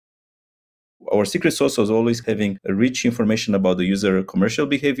our secret sauce was always having rich information about the user commercial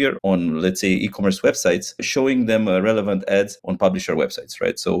behavior on, let's say, e-commerce websites, showing them relevant ads on publisher websites,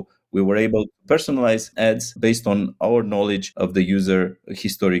 right? So we were able to personalize ads based on our knowledge of the user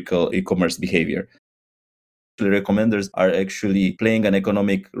historical e-commerce behavior. Recommenders are actually playing an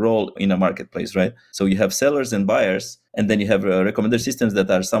economic role in a marketplace, right? So you have sellers and buyers, and then you have recommender systems that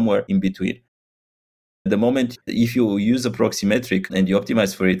are somewhere in between. The moment if you use a proxy metric and you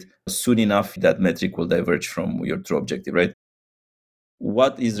optimize for it, soon enough that metric will diverge from your true objective, right?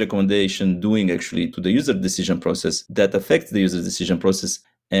 What is recommendation doing actually to the user decision process that affects the user decision process,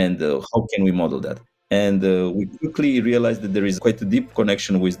 and how can we model that? And we quickly realized that there is quite a deep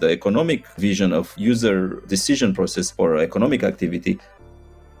connection with the economic vision of user decision process for economic activity.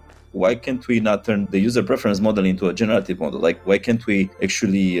 Why can't we not turn the user preference model into a generative model? Like, why can't we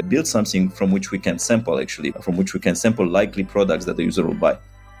actually build something from which we can sample likely products that the user will buy?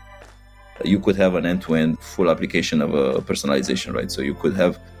 You could have an end-to-end full application of a personalization, right? So you could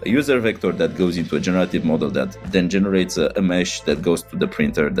have a user vector that goes into a generative model that then generates a mesh that goes to the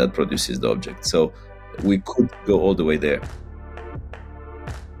printer that produces the object. So we could go all the way there.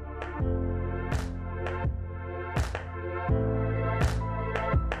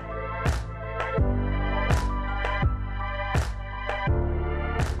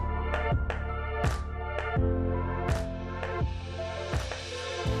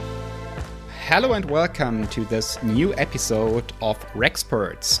 Hello and welcome to this new episode of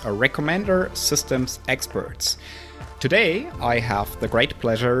Rexperts, a recommender systems experts. Today I have the great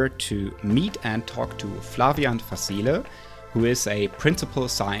pleasure to meet and talk to Flavian Fasile, who is a principal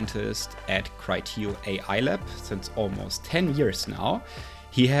scientist at Criteo AI Lab since almost 10 years now.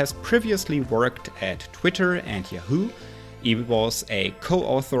 He has previously worked at Twitter and Yahoo. He was a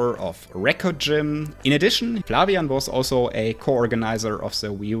co-author of Record Gym. In addition, Flavian was also a co-organizer of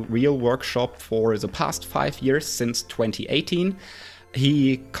the Real Workshop for the past 5 years since 2018.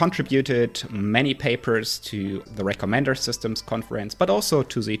 He contributed many papers to the Recommender Systems Conference, but also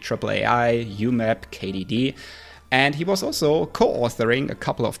to the AAAI, UMAP, KDD. And he was also co-authoring a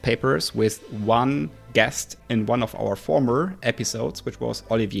couple of papers with one guest in one of our former episodes, which was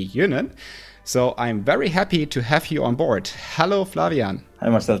Olivier Jönen. So I'm very happy to have you on board. Hello, Flavian. Hi,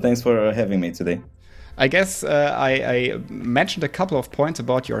 Marcel. Thanks for having me today. I guess I mentioned a couple of points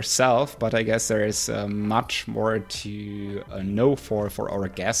about yourself, but I guess there is much more to know for our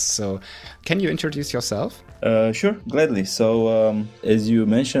guests. So can you introduce yourself? Sure, gladly. So as you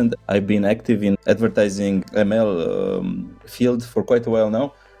mentioned, I've been active in advertising ML field for quite a while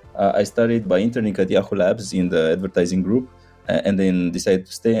now. I started by interning at Yahoo Labs in the advertising group. And then decided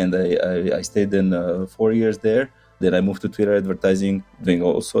to stay, and I stayed in 4 years there. Then I moved to Twitter advertising, doing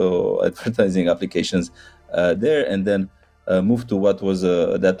also advertising applications there, and then moved to what was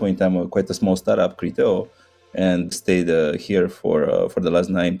at that point in time quite a small startup, Criteo, and stayed here for the last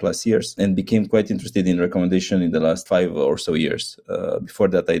 9+ years, and became quite interested in recommendation in the last 5 or so years. Before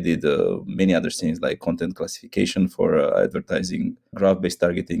that, I did many other things like content classification for advertising, graph-based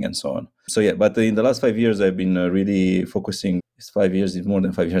targeting, and so on. So yeah, but in the last 5 years, I've been really focusing. It's 5 years, it's more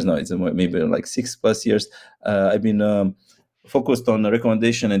than 5 years now. It's maybe like 6+ years. I've been focused on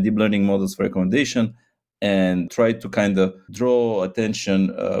recommendation and deep learning models for recommendation, and try to kind of draw attention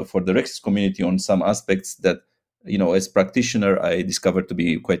for the Rexis community on some aspects that, as practitioner, I discovered to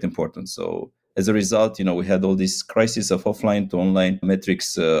be quite important. So as a result, we had all this crisis of offline to online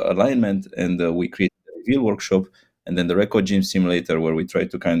metrics alignment, and we created a Reveal workshop, and then the Record Gym simulator, where we try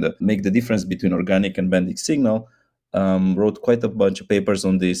to kind of make the difference between organic and banding signal. Wrote quite a bunch of papers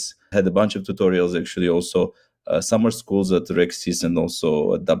on this, had a bunch of tutorials actually also, summer schools at Rexis and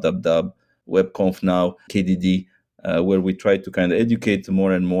also at www. WebConf now, KDD, where we try to kind of educate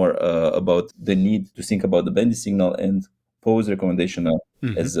more and more about the need to think about the banding signal and pose recommendation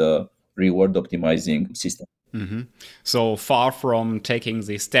as a reward optimizing system. Mm-hmm. So far from taking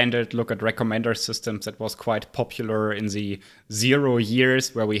the standard look at recommender systems that was quite popular in the 0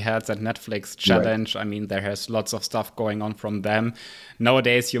 years where we had that Netflix challenge. Right. I mean, there has lots of stuff going on from them.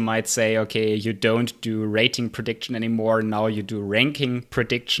 Nowadays, you might say, okay, you don't do rating prediction anymore. Now you do ranking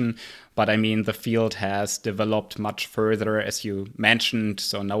prediction. But I mean, the field has developed much further, as you mentioned.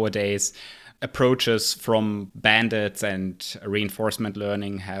 So nowadays, approaches from bandits and reinforcement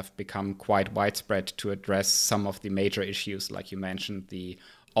learning have become quite widespread to address some of the major issues, like you mentioned, the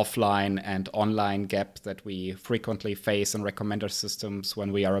offline and online gap that we frequently face in recommender systems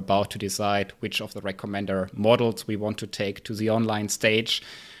when we are about to decide which of the recommender models we want to take to the online stage.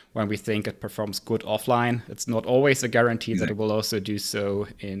 When we think it performs good offline, it's not always a guarantee that it will also do so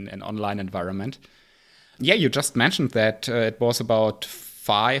in an online environment. Yeah, you just mentioned that it was about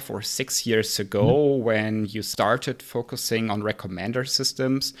 5 or 6 years ago when you started focusing on recommender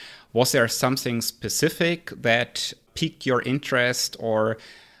systems. Was there something specific that piqued your interest, or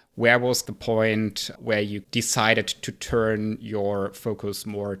where was the point where you decided to turn your focus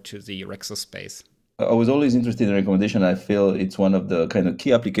more to the Rexus space? I was always interested in recommendation. I feel it's one of the kind of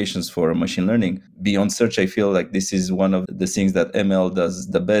key applications for machine learning. Beyond search, I feel like this is one of the things that ML does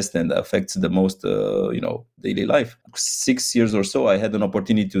the best and affects the most, daily life. 6 years or so, I had an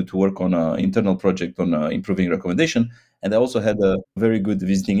opportunity to work on an internal project on improving recommendation. And I also had a very good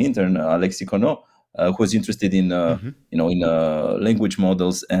visiting intern, Alexis Conot, who was interested in, language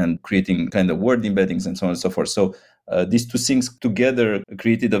models and creating kind of word embeddings and so on and so forth. So these two things together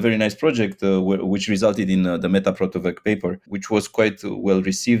created a very nice project, which resulted in the Meta-Protovec paper, which was quite well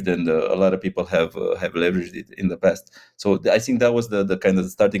received, and a lot of people have leveraged it in the past. So I think that was the kind of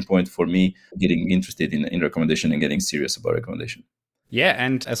starting point for me getting interested in recommendation and getting serious about recommendation. Yeah,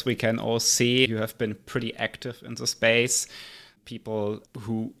 and as we can all see, you have been pretty active in the space. People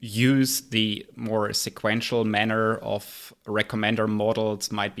who use the more sequential manner of recommender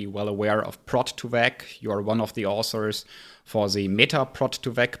models might be well aware of Prot2Vec. You are one of the authors for the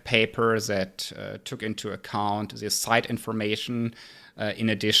Meta-Prot2Vec paper that took into account the site information in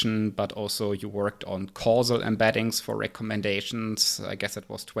addition, but also you worked on causal embeddings for recommendations. I guess it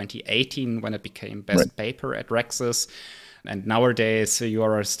was 2018 when it became best paper at Rexus. And nowadays, you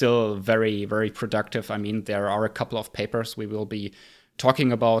are still very, very productive. I mean, there are a couple of papers we will be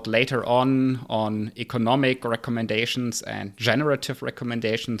talking about later on economic recommendations and generative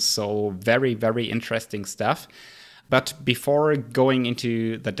recommendations. So very, very interesting stuff. But before going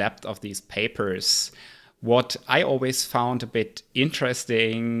into the depth of these papers, what I always found a bit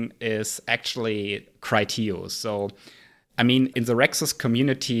interesting is actually Criteo. So I mean, in the Rexus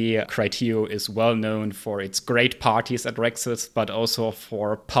community, Criteo is well known for its great parties at Rexus, but also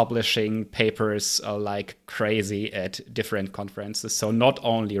for publishing papers like crazy at different conferences. So not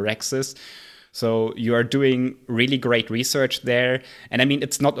only Rexus. So you are doing really great research there. And I mean,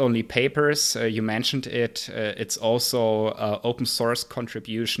 it's not only papers, you mentioned it, it's also open source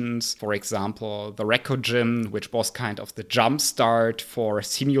contributions. For example, the RecoGym, which was kind of the jumpstart for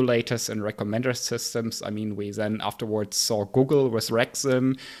simulators and recommender systems. I mean, we then afterwards saw Google with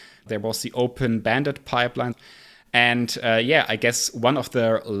Rexim. There was the Open Bandit pipeline. And I guess one of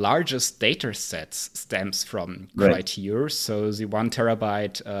the largest data sets stems from Criteo. So the 1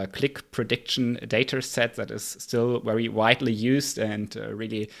 terabyte click prediction data set that is still very widely used and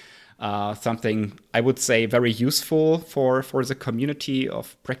really something I would say very useful for the community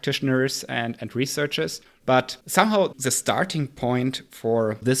of practitioners and researchers. But somehow the starting point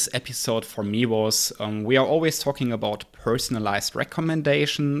for this episode for me was we are always talking about personalized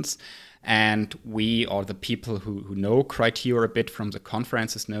recommendations. And we, or the people who know Criteo a bit from the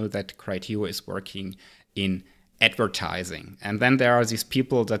conferences, know that Criteo is working in advertising. And then there are these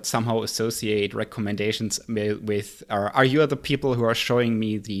people that somehow associate recommendations with, are you the people who are showing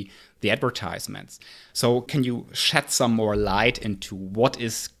me the advertisements? So can you shed some more light into what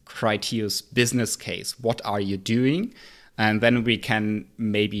is Criteo's business case? What are you doing? And then we can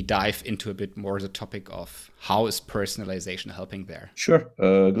maybe dive into a bit more the topic of how is personalization helping there? Sure,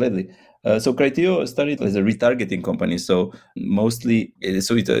 gladly. So Criteo started as a retargeting company. So mostly,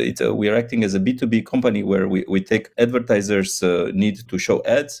 we are acting as a B2B company where we take advertisers need to show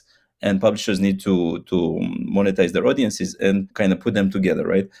ads and publishers need to monetize their audiences and kind of put them together,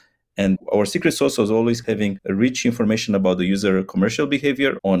 right? And our secret sauce was always having rich information about the user commercial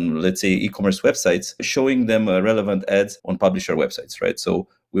behavior on, let's say, e-commerce websites, showing them relevant ads on publisher websites, right? So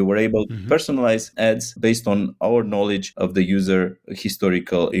we were able to personalize ads based on our knowledge of the user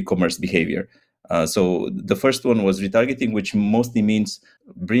historical e-commerce behavior. So the first one was retargeting, which mostly means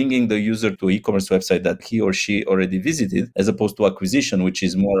bringing the user to an e-commerce website that he or she already visited, as opposed to acquisition, which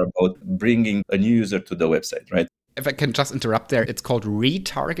is more about bringing a new user to the website, right? If I can just interrupt there, it's called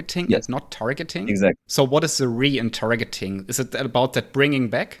retargeting. Yes. It's not targeting. Exactly. So what is the re in targeting? Is it about that bringing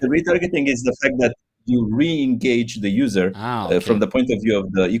back? The retargeting is the fact that you re-engage the user from the point of view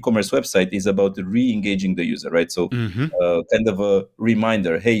of the e-commerce website is about re-engaging the user, right? So kind of a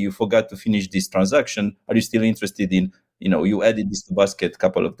reminder, hey, you forgot to finish this transaction. Are you still interested in, you added this to basket a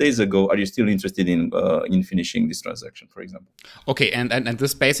couple of days ago. Are you still interested in finishing this transaction, for example? Okay, and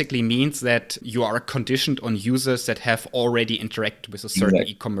this basically means that you are conditioned on users that have already interacted with a certain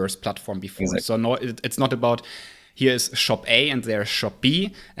e-commerce platform before. Exactly. So no, it's not about here is shop A and there's shop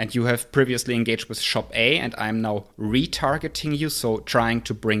B, and you have previously engaged with shop A, and I'm now retargeting you, so trying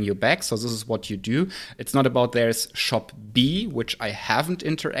to bring you back. So this is what you do. It's not about there's shop B, which I haven't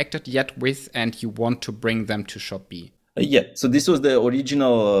interacted yet with, and you want to bring them to shop B. Yeah, so this was the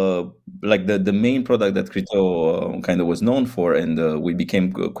original, like the main product that Crypto kind of was known for, and we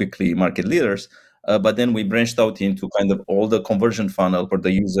became quickly market leaders. But then we branched out into kind of all the conversion funnel for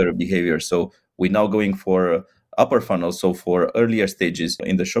the user behavior. So we're now going for upper funnel, so for earlier stages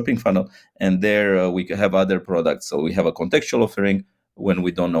in the shopping funnel, and there we have other products. So we have a contextual offering when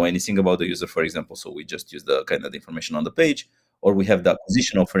we don't know anything about the user, for example. So we just use the kind of information on the page, or we have the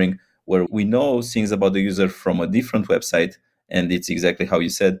acquisition offering where we know things about the user from a different website, and it's exactly how you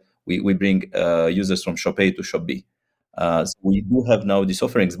said. We bring users from shop A to shop B. So we do have now these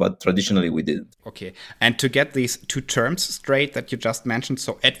offerings, but traditionally we didn't. Okay. And to get these two terms straight that you just mentioned,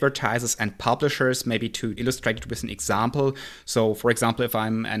 so advertisers and publishers, maybe to illustrate it with an example. So, for example, if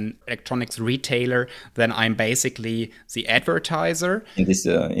I'm an electronics retailer, then I'm basically the advertiser. In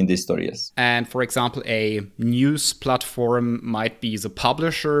this story, yes. And for example, a news platform might be the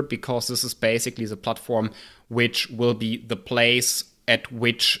publisher, because this is basically the platform which will be the place at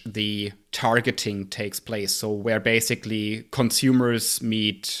which the targeting takes place. So where basically consumers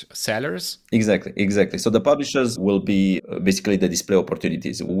meet sellers. Exactly. So the publishers will be basically the display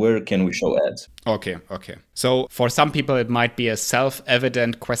opportunities. Where can we show ads? Okay. So for some people, it might be a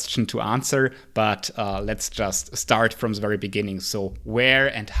self-evident question to answer, but let's just start from the very beginning. So where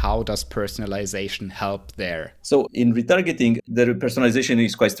and how does personalization help there? So in retargeting, the personalization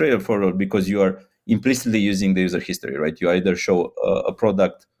is quite straightforward because you are implicitly using the user history, right? You either show a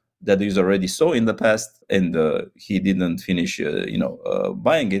product that the user already saw in the past and he didn't finish,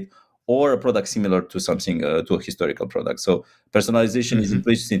 buying it, or a product similar to something, to a historical product. So personalization is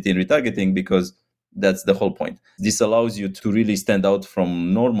implicit in retargeting because that's the whole point. This allows you to really stand out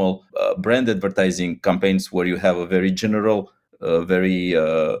from normal brand advertising campaigns where you have a very general, very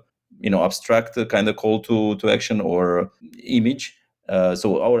abstract kind of call to action or image.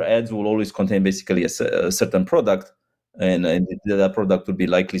 So our ads will always contain basically a certain product, and that product would be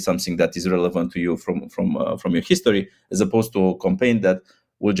likely something that is relevant to you from your history, as opposed to a campaign that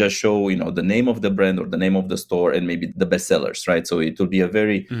will just show the name of the brand or the name of the store and maybe the best sellers, right? So it will be a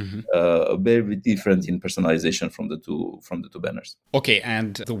very very different in personalization from the two banners. Okay,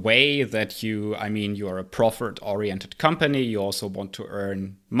 and the way that you are a profit-oriented company, you also want to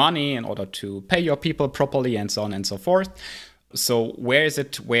earn money in order to pay your people properly and so on and so forth. So where is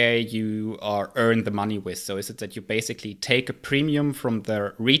it where you earn the money with? So is it that you basically take a premium from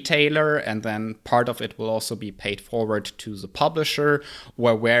the retailer and then part of it will also be paid forward to the publisher?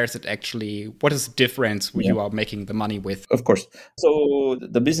 Or where is it actually, what is the difference you are making the money with? Of course. So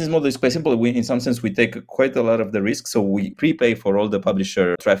the business model is quite simple. In some sense, we take quite a lot of the risk. So we prepay for all the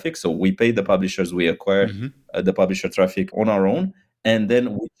publisher traffic. So we pay the publishers, we acquire the publisher traffic on our own. And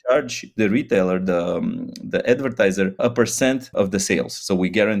then we charge the retailer, the advertiser, a % of the sales. So we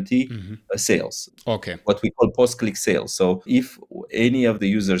guarantee sales. Okay. What we call post-click sales. So if any of the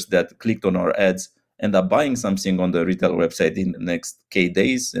users that clicked on our ads end up buying something on the retail website in the next K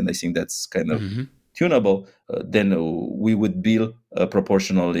days, and I think that's kind of tunable, then we would bill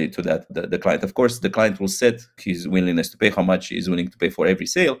proportionally to that the client. Of course, the client will set his willingness to pay, how much he is willing to pay for every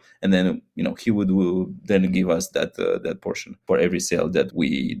sale, and then he would then give us that portion for every sale that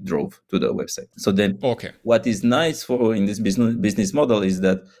we drove to the website. So then, what is nice in this business model is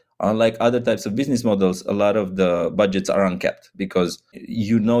that unlike other types of business models, a lot of the budgets are uncapped because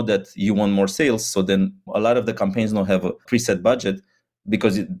you know that you want more sales. So then a lot of the campaigns don't have a preset budget,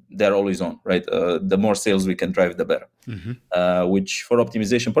 because they're always on, right? The more sales we can drive, the better. Which for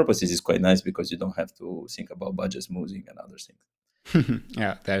optimization purposes is quite nice because you don't have to think about budget smoothing and other things.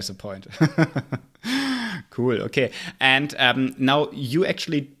 Yeah, there's a point. Cool. Okay. And now you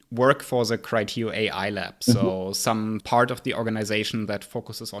actually work for the Criteo AI Lab. So some part of the organization that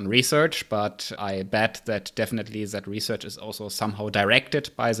focuses on research, but I bet that definitely that research is also somehow directed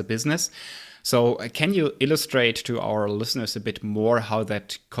by the business. So can you illustrate to our listeners a bit more how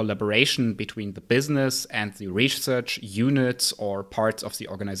that collaboration between the business and the research units or parts of the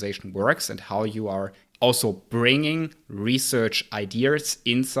organization works, and how you are also bringing research ideas,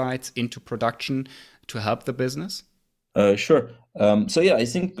 insights into production to help the business? Sure. So I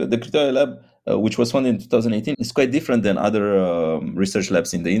think the Criteo Lab, which was founded in 2018, is quite different than other research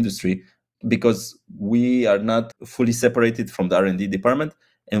labs in the industry because we are not fully separated from the R&D department.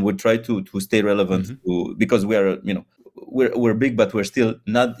 And we try to stay relevant because we are, we're big, but we're still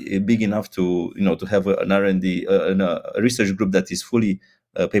not big enough to have an R&D, a research group that is fully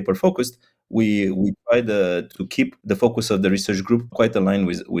paper focused. We try to keep the focus of the research group quite aligned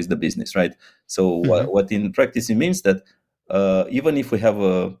with the business, right? So what in practice it means that even if we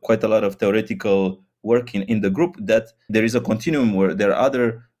have quite a lot of theoretical work in the group, that there is a continuum where there are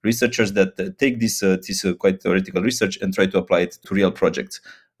other researchers that take this quite theoretical research and try to apply it to real projects.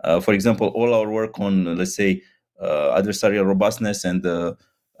 For example, all our work on, let's say, adversarial robustness and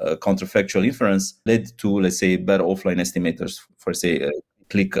counterfactual inference led to, let's say, better offline estimators for, say,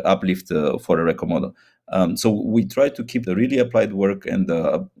 click uplift for a record model. So we try to keep the really applied work and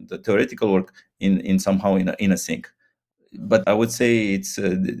the theoretical work in somehow in a sync. But I would say it's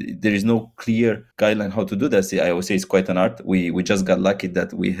there is no clear guideline how to do this. I would say it's quite an art. We just got lucky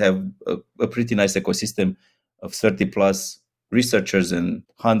that we have a pretty nice ecosystem of 30 plus researchers and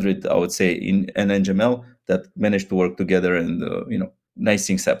 100, I would say, in NNGML that managed to work together, and nice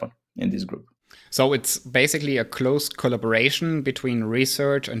things happen in this group. So it's basically a close collaboration between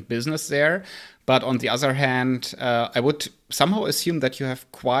research and business there. But on the other hand, I would somehow assume that you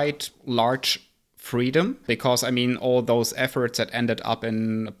have quite large freedom, because I mean, all those efforts that ended up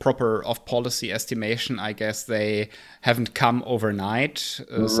in proper off-policy estimation, I guess they haven't come overnight.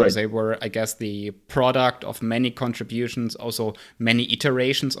 Right. So they were, I guess, the product of many contributions, also many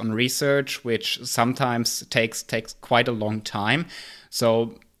iterations on research, which sometimes takes quite a long time.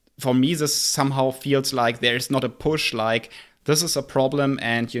 So for me, this somehow feels like there's not a push like, this is a problem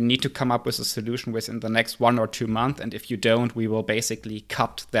and you need to come up with a solution within the next 1 or 2 months. And if you don't, we will basically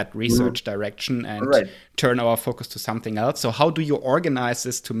cut that research direction and turn our focus to something else. So how do you organize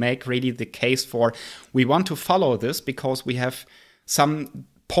this to make really the case for, we want to follow this because we have some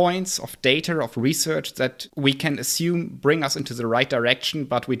points of data, of research that we can assume bring us into the right direction,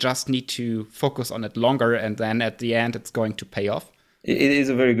 but we just need to focus on it longer. And then at the end, it's going to pay off? It is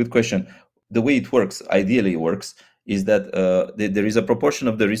a very good question. The way it works, ideally works, is that there is a proportion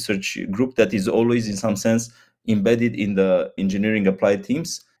of the research group that is always, in some sense, embedded in the engineering applied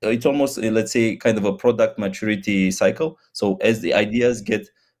teams. It's almost, let's say, kind of a product maturity cycle. So as the ideas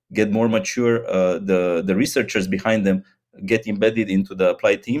get more mature, the researchers behind them get embedded into the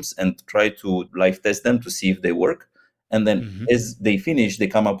applied teams and try to live test them to see if they work. And then as they finish, they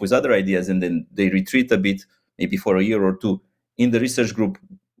come up with other ideas, and then they retreat a bit, maybe for a year or two, in the research group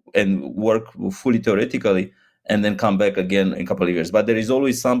and work fully theoretically, and then come back again in a couple of years. But there is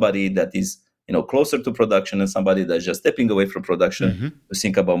always somebody that is, closer to production and somebody that's just stepping away from production to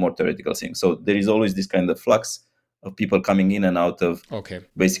think about more theoretical things. So there is always this kind of flux of people coming in and out of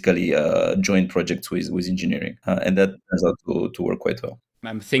basically joint projects with engineering. And that turns out to work quite well.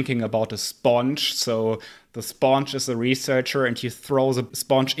 I'm thinking about a sponge. So the sponge is a researcher and you throw the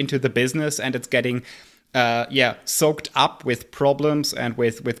sponge into the business and it's getting soaked up with problems and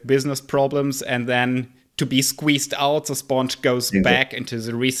with business problems, and then to be squeezed out, the sponge goes back into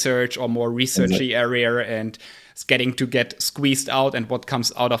the research or more researchy area, and it's get squeezed out, and what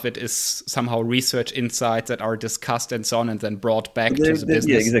comes out of it is somehow research insights that are discussed and so on, and then brought back to the business.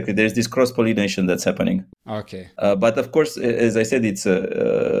 Yeah, exactly. There's this cross-pollination that's happening. Okay. But of course, as I said, it's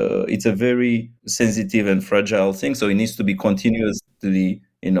a very sensitive and fragile thing, so it needs to be continuously,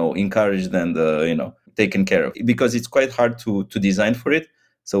 encouraged and taken care of, because it's quite hard to design for it.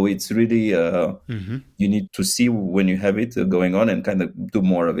 So it's really you need to see when you have it going on and kind of do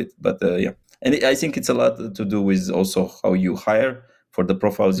more of it. But and I think it's a lot to do with also how you hire for the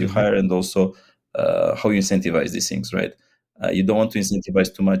profiles you hire, and also how you incentivize these things, right? You don't want to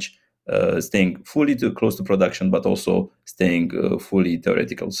incentivize too much staying fully too close to production, but also staying fully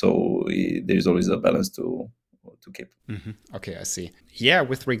theoretical. So there's always a balance to keep. Okay, I see. Yeah,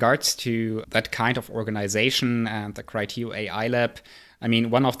 with regards to that kind of organization and the Criteo AI Lab, I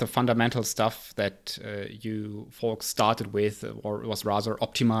mean, one of the fundamental stuff that you folks started with was rather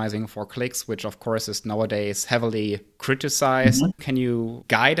optimizing for clicks, which of course is nowadays heavily criticized. Can you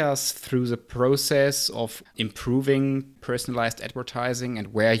guide us through the process of improving personalized advertising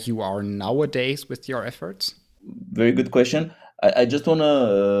and where you are nowadays with your efforts? Very good question. I just want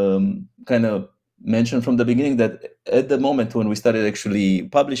to kind of mention from the beginning that at the moment when we started actually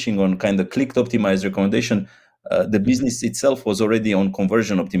publishing on kind of click optimized recommendation, the business itself was already on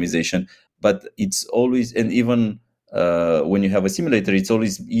conversion optimization, but it's always, and even when you have a simulator, it's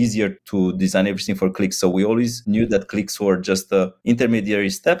always easier to design everything for clicks. So we always knew that clicks were just an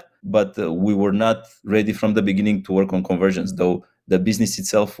intermediary step, but we were not ready from the beginning to work on conversions, though the business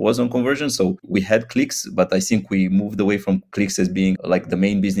itself was on conversion. So we had clicks, but I think we moved away from clicks as being like the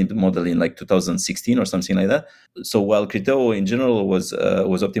main business model in like 2016 or something like that. So while Criteo in general was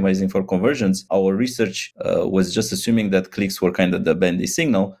optimizing for conversions, our research was just assuming that clicks were kind of the bendy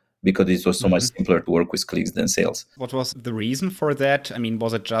signal, because it was so much simpler to work with clicks than sales. What was the reason for that? I mean,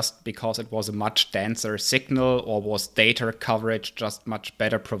 was it just because it was a much denser signal, or was data coverage just much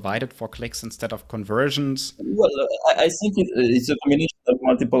better provided for clicks instead of conversions? Well, I think it's a combination of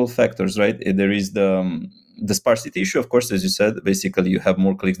multiple factors, right? There is the the sparsity issue, of course, as you said, basically you have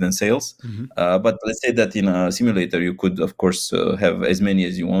more clicks than sales. But let's say that in a simulator, you could, of course, have as many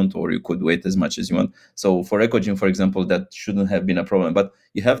as you want, or you could wait as much as you want. So for EcoGym, for example, that shouldn't have been a problem. But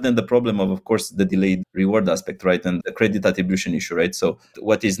you have then the problem of course, the delayed reward aspect, right? And the credit attribution issue, right? So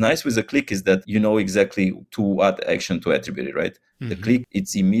what is nice with a click is that you know exactly to what action to attribute it, right? The click,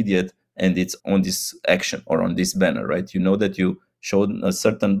 it's immediate and it's on this action or on this banner, right? You know that you showed a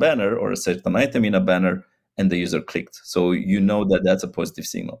certain banner or a certain item in a banner and the user clicked. So you know that that's a positive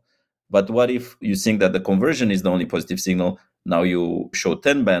signal. But what if you think that the conversion is the only positive signal? Now you show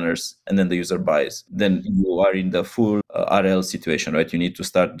 10 banners and then the user buys. Then you are in the full RL situation, right? You need to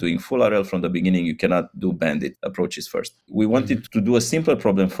start doing full RL from the beginning. You cannot do bandit approaches first. We wanted to do a simpler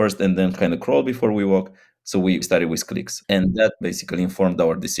problem first and then kind of crawl before we walk. So we started with clicks. And that basically informed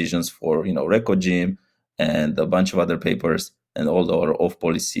our decisions for, RecoGym and a bunch of other papers, and all our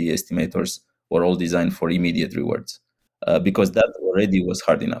off-policy estimators were all designed for immediate rewards because that already was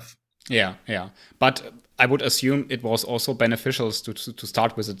hard enough. Yeah. But I would assume it was also beneficial to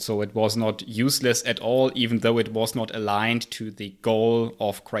start with it. So it was not useless at all, even though it was not aligned to the goal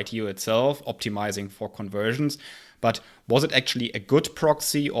of Criteo itself, optimizing for conversions. But was it actually a good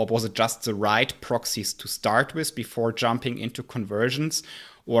proxy, or was it just the right proxies to start with before jumping into conversions?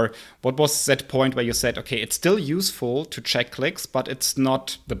 Or what was that point where you said, okay, it's still useful to check clicks, but it's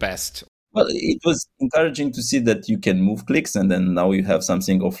not the best? Well, it was encouraging to see that you can move clicks, and then now you have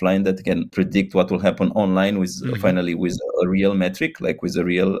something offline that can predict what will happen online with finally with a real metric, like with a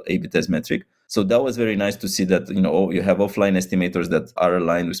real A/B test metric. So that was very nice to see that you have offline estimators that are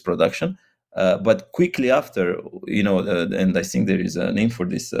aligned with production. But quickly after, and I think there is a name for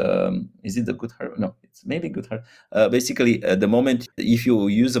this. Is it the Goodhart? No, it's maybe Goodhart. Basically, the moment if you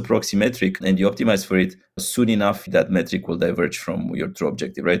use a proxy metric and you optimize for it, soon enough that metric will diverge from your true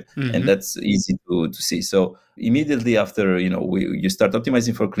objective, right? And that's easy to see. So immediately after, you start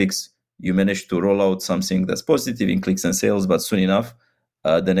optimizing for clicks, you manage to roll out something that's positive in clicks and sales, but soon enough,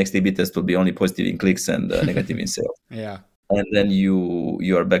 the next A/B test will be only positive in clicks and negative in sales. Yeah. And then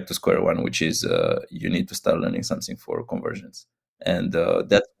you are back to square one, which is you need to start learning something for conversions. And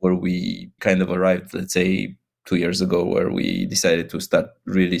that's where we kind of arrived, let's say 2 years ago, where we decided to start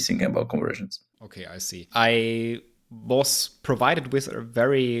really thinking about conversions. Okay, I see. I was provided with a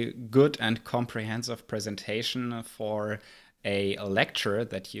very good and comprehensive presentation for a lecture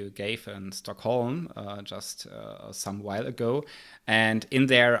that you gave in Stockholm just some while ago. And in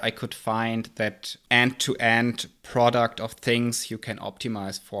there, I could find that end-to-end product of things you can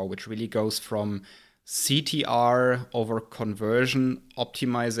optimize for, which really goes from CTR over conversion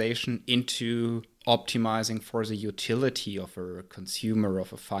optimization into optimizing for the utility of a consumer,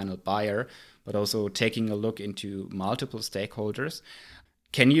 of a final buyer, but also taking a look into multiple stakeholders.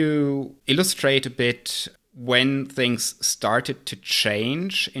 Can you illustrate a bit when things started to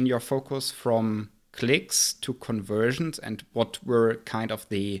change in your focus from clicks to conversions, and what were kind of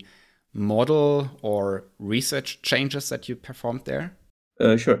the model or research changes that you performed there?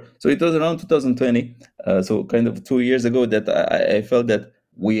 Sure. So it was around 2020, so kind of 2 years ago, that I felt that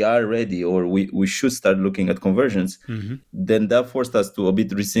we are ready, or we should start looking at conversions. Then that forced us to a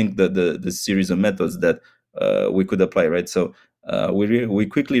bit rethink the series of methods that we could apply, right? So we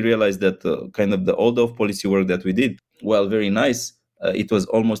quickly realized that kind of the old off-policy work that we did, while very nice, it was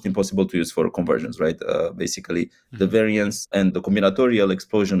almost impossible to use for conversions, right? Basically, the variance and the combinatorial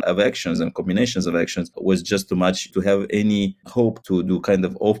explosion of actions and combinations of actions was just too much to have any hope to do kind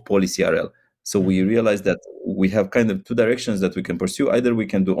of off-policy RL. So we realized that we have kind of two directions that we can pursue. Either we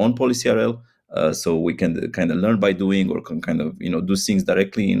can do on-policy RL, so we can kind of learn by doing, or can kind of do things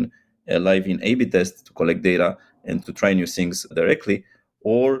directly in live in A/B test to collect data and to try new things directly,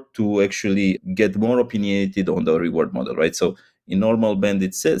 or to actually get more opinionated on the reward model, right? So in normal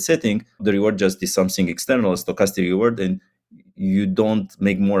bandit setting, the reward just is something external, a stochastic reward, and you don't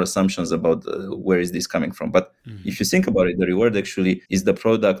make more assumptions about where is this coming from. But if you think about it, the reward actually is the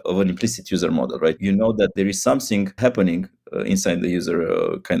product of an implicit user model, right? You know that there is something happening inside the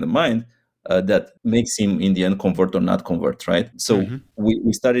user kind of mind that makes him in the end convert or not convert, right? So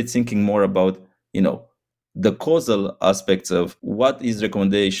we started thinking more about, the causal aspects of what is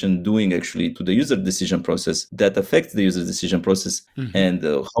recommendation doing actually to the user decision process that affects the user decision process, and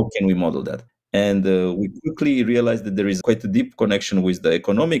how can we model that? And we quickly realized that there is quite a deep connection with the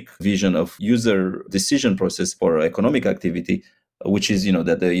economic vision of user decision process for economic activity, which is,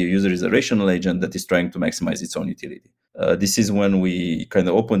 that the user is a rational agent that is trying to maximize its own utility. This is when we kind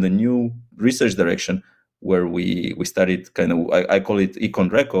of opened a new research direction where we studied kind of, I call it Econ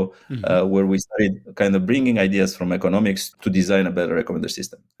Reco, where we started kind of bringing ideas from economics to design a better recommender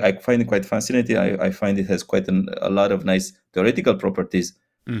system. I find it quite fascinating. I find it has quite a lot of nice theoretical properties.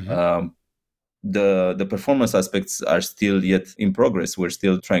 The performance aspects are still yet in progress. We're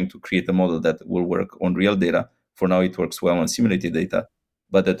still trying to create a model that will work on real data. For now, it works well on simulated data,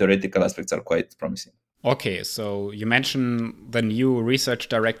 but the theoretical aspects are quite promising. Okay, so you mentioned the new research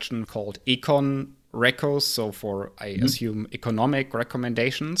direction called Econ Reco, so for, I assume, economic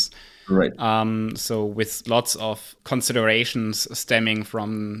recommendations. Right. So with lots of considerations stemming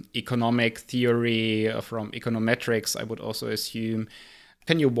from economic theory, from econometrics, I would also assume.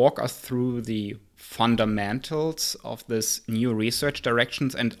 Can you walk us through the fundamentals of this new research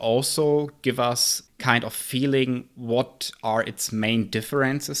directions and also give us kind of feeling what are its main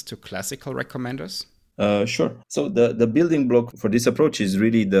differences to classical recommenders? Sure. So the building block for this approach is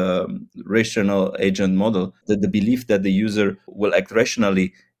really the rational agent model, the belief that the user will act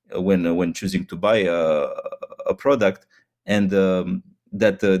rationally when choosing to buy a product, and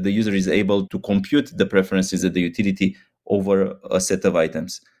that the user is able to compute the preferences of the utility over a set of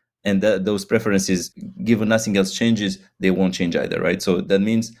items. And that those preferences, given nothing else changes, they won't change either, right? So that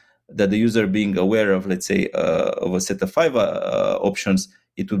means that the user being aware of, let's say, of a set of 5 options,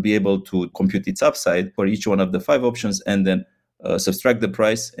 it will be able to compute its upside for each one of the 5 options and then subtract the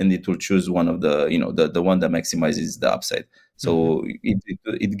price, and it will choose one of the, the one that maximizes the upside. So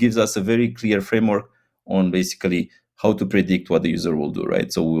it gives us a very clear framework on basically how to predict what the user will do,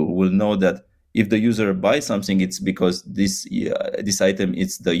 right? So we'll know that if the user buys something, it's because this item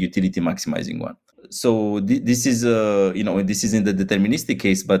is the utility maximizing one. So this is this is in the deterministic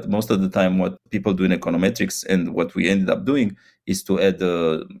case, but most of the time what people do in econometrics and what we ended up doing is to add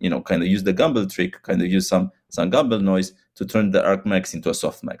kind of use the Gumbel trick, kind of use some Gumbel noise to turn the argmax into a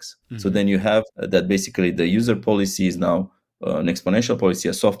softmax. So then you have that basically the user policy is now an exponential policy,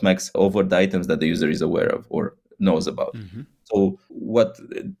 a softmax over the items that the user is aware of or knows about. So what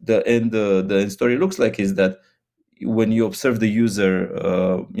the end story looks like is that when you observe the user,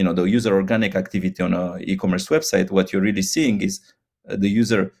 the user organic activity on an e-commerce website, what you're really seeing is the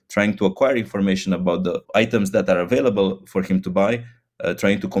user trying to acquire information about the items that are available for him to buy,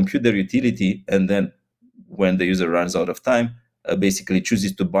 trying to compute their utility, and then when the user runs out of time, basically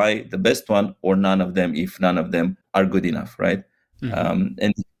chooses to buy the best one or none of them if none of them are good enough, right? And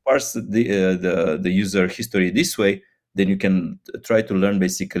if you parse the user history this way, then you can try to learn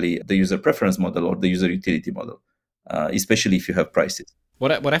basically the user preference model or the user utility model, especially if you have prices.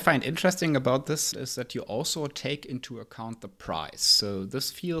 What I find interesting about this is that you also take into account the price. So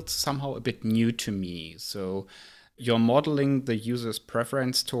this feels somehow a bit new to me. So you're modeling the user's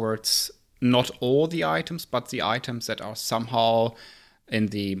preference towards not all the items, but the items that are somehow in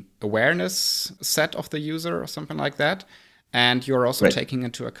the awareness set of the user or something like that. And you're also taking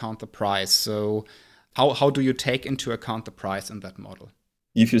into account the price. So how do you take into account the price in that model?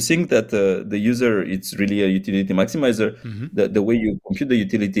 If you think that the user it's really a utility maximizer, the way you compute the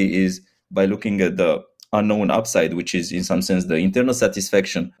utility is by looking at the unknown upside, which is in some sense the internal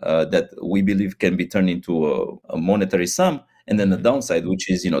satisfaction that we believe can be turned into a monetary sum, and then the downside, which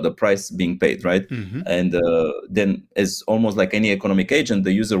is the price being paid, right? And then, as almost like any economic agent,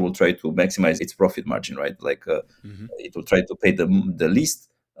 the user will try to maximize its profit margin, right? Like it will try to pay the least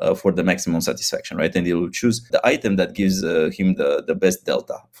for the maximum satisfaction, right? And he will choose the item that gives him the best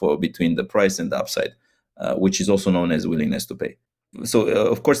delta for between the price and the upside, which is also known as willingness to pay. So,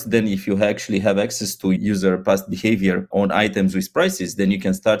 of course, then if you actually have access to user past behavior on items with prices, then you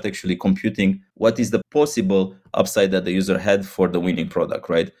can start actually computing what is the possible upside that the user had for the winning product,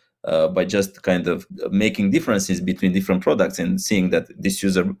 right? By just kind of making differences between different products and seeing that this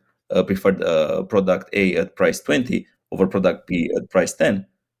user preferred product A at price 20 over product B at price 10.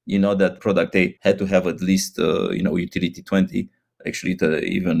 You know that product A had to have at least utility 20, actually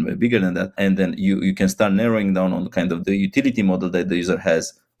even bigger than that, and then you can start narrowing down on kind of the utility model that the user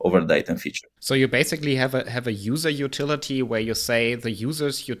has over the item feature. So you basically have a user utility where you say the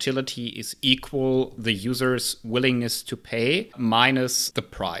user's utility is equal the user's willingness to pay minus the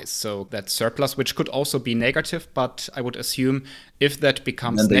price. So that surplus, which could also be negative, but I would assume if that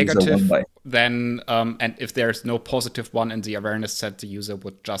becomes negative, then and if there's no positive one in the awareness set, the user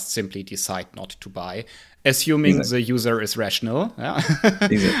would just simply decide not to buy, assuming the user is rational. Yeah?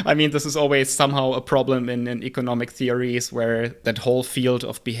 I mean, this is always somehow a problem in economic theories where that whole field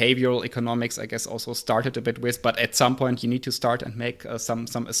of behavioral economics, I guess, also started a bit with. But at some point, you need to start and make some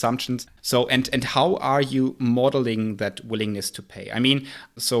assumptions. So, and how are you modeling that willingness to pay? I mean,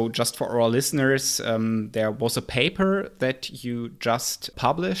 so just for our listeners, there was a paper that you just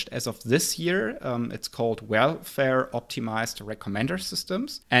published as of this year. It's called Welfare Optimized Recommender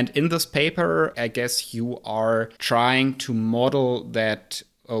Systems. And in this paper, I guess you are trying to model that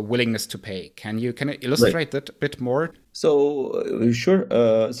willingness to pay. Can you illustrate that a bit more? So, sure.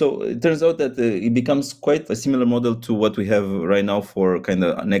 So it turns out that it becomes quite a similar model to what we have right now for kind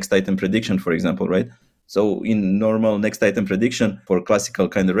of next item prediction, for example, right? So in normal next item prediction for classical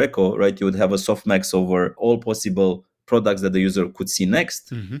kind of reco, right, you would have a softmax over all possible products that the user could see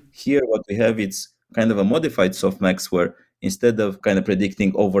next. Mm-hmm. Here, what we have, it's kind of a modified softmax where instead of kind of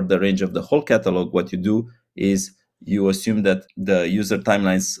predicting over the range of the whole catalog, what you do is you assume that the user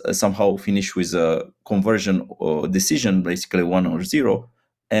timelines somehow finish with a conversion or decision, basically 1 or 0.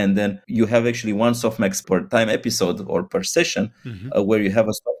 And then you have actually one softmax per time episode or per session, where you have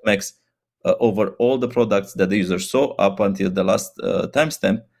a softmax over all the products that the user saw up until the last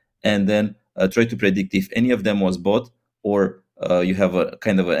timestamp, and then try to predict if any of them was bought, or you have a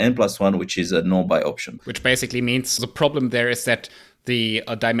kind of an n+1, which is a no buy option. Which basically means the problem there is that the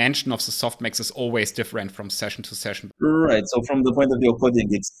dimension of the softmax is always different from session to session. Right. So from the point of view of coding,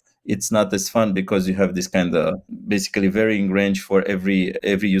 it's not as fun because you have this kind of basically varying range for every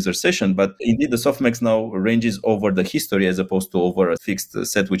user session. But indeed, the softmax now ranges over the history as opposed to over a fixed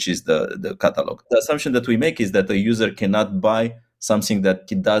set, which is the catalog. The assumption that we make is that a user cannot buy something that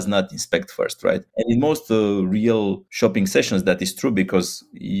he does not inspect first, right? And in most real shopping sessions, that is true because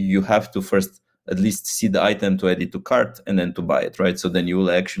you have to first at least see the item to add it to cart and then to buy it, right? So then you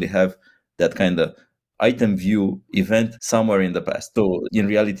will actually have that kind of item view event somewhere in the past. So in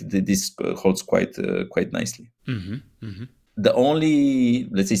reality, this holds quite nicely. Mm-hmm. Mm-hmm. The only,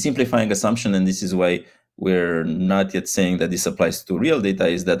 let's say, simplifying assumption, and this is why we're not yet saying that this applies to real data,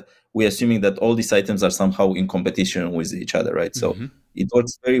 is that we're assuming that all these items are somehow in competition with each other, right? Mm-hmm. So it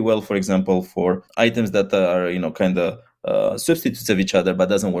works very well, for example, for items that are, kind of substitutes of each other, but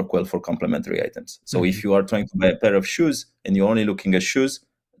doesn't work well for complementary items. So if you are trying to buy a pair of shoes and you're only looking at shoes,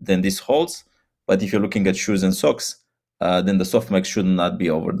 then this holds. But if you're looking at shoes and socks, then the softmax should not be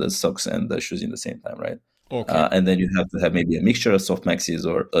over the socks and the shoes in the same time, right? Okay. And then you have to have maybe a mixture of softmaxes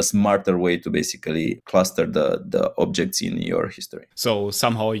or a smarter way to basically cluster the objects in your history. So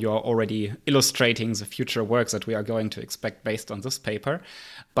somehow you're already illustrating the future works that we are going to expect based on this paper.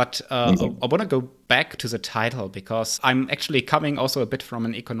 But I want to go back to the title because I'm actually coming also a bit from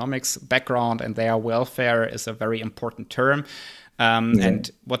an economics background, and there welfare is a very important term.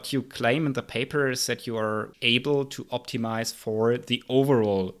 And what you claim in the paper is that you are able to optimize for the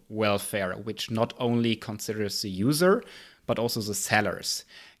overall welfare, which not only considers the user, but also the sellers.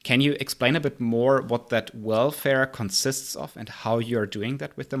 Can you explain a bit more what that welfare consists of and how you're doing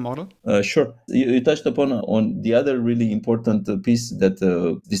that with the model? Sure. You touched upon on the other really important piece that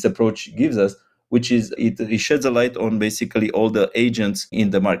this approach gives us, which is it sheds a light on basically all the agents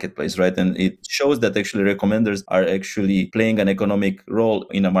in the marketplace, right? And it shows that actually recommenders are actually playing an economic role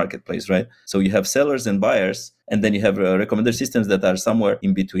in a marketplace, right? So you have sellers and buyers, and then you have recommender systems that are somewhere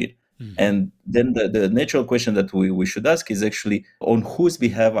in between. Mm-hmm. And then the natural question that we should ask is actually on whose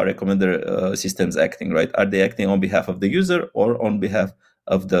behalf are recommender systems acting, right? Are they acting on behalf of the user or on behalf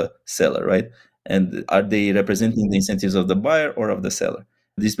of the seller, right? And are they representing the incentives of the buyer or of the seller?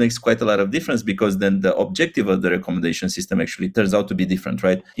 This makes quite a lot of difference because then the objective of the recommendation system actually turns out to be different,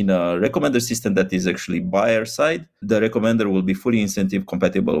 right? In a recommender system that is actually buyer side, the recommender will be fully incentive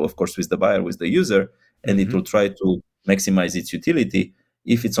compatible, of course, with the buyer, with the user, and it will try to maximize its utility.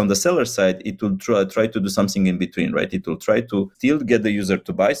 If it's on the seller side, it will try to do something in between, right? It will try to still get the user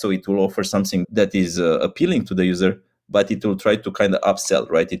to buy, so it will offer something that is appealing to the user, but it will try to kind of upsell,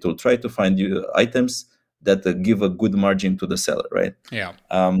 right? It will try to find items that give a good margin to the seller, right? Yeah.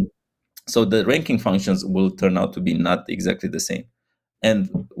 So the ranking functions will turn out to be not exactly the same.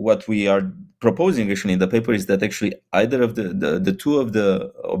 And what we are proposing actually in the paper is that actually either of the two of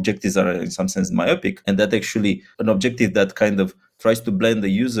the objectives are in some sense myopic, and that actually an objective that kind of tries to blend the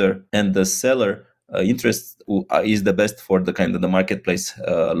user and the seller interests is the best for the kind of the marketplace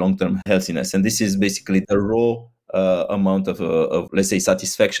long-term healthiness. And this is basically the raw amount of let's say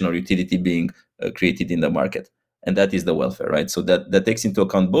satisfaction or utility being created in the market, and that is the welfare, right? So that takes into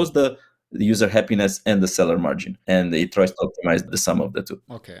account both the user happiness and the seller margin, and it tries to optimize the sum of the two.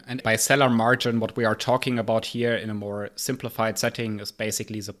 Okay, and by seller margin, what we are talking about here in a more simplified setting is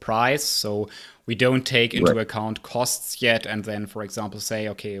basically the price. So we don't take into account costs yet, and then, for example, say,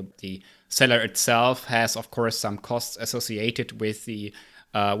 okay, the seller itself has, of course, some costs associated with the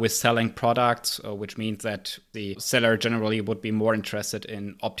with selling products, which means that the seller generally would be more interested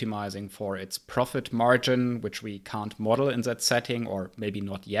in optimizing for its profit margin, which we can't model in that setting, or maybe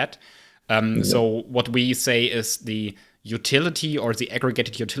not yet. So what we say is the utility or the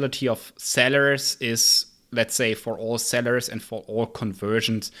aggregated utility of sellers is, let's say, for all sellers and for all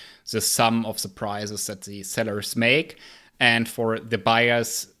conversions, the sum of the prices that the sellers make. And for the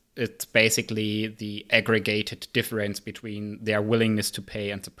buyers, it's basically the aggregated difference between their willingness to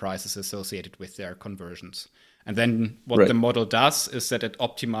pay and the prices associated with their conversions. And then what the model does is that it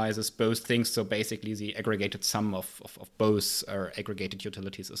optimizes both things. So basically the aggregated sum of both aggregated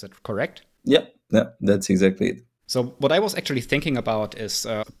utilities. Is that correct? Yeah, that's exactly it. So what I was actually thinking about is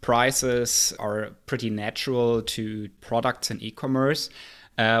prices are pretty natural to products in e-commerce.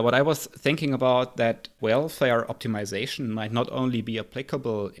 What I was thinking about that welfare optimization might not only be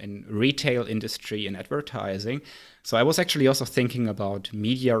applicable in retail industry and advertising. So I was actually also thinking about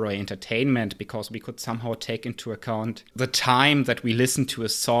media or entertainment, because we could somehow take into account the time that we listen to a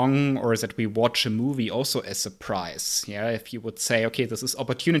song or that we watch a movie also as a price. Yeah, if you would say, okay, this is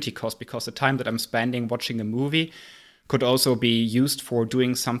opportunity cost because the time that I'm spending watching a movie could also be used for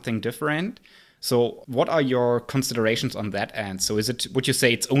doing something different. So what are your considerations on that end? So would you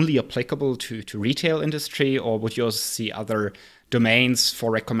say it's only applicable to retail industry, or would you also see other domains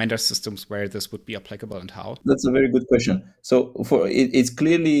for recommender systems where this would be applicable, and how? That's a very good question. So it's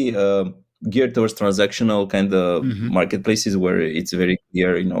clearly geared towards transactional kind of marketplaces where it's very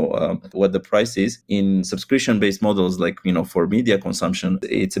clear, what the price is. In subscription-based models, like, for media consumption,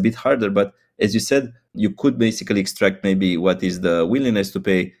 it's a bit harder. But as you said, you could basically extract maybe what is the willingness to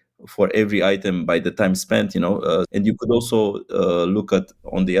pay for every item by the time spent, and you could also look at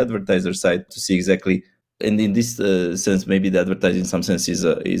on the advertiser side to see exactly. And in this sense, maybe the advertiser in some sense is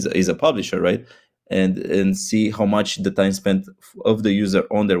a publisher, right? And see how much the time spent of the user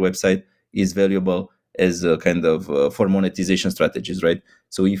on their website is valuable as a kind of for monetization strategies, right?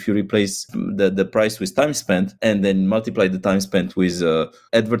 So if you replace the price with time spent and then multiply the time spent with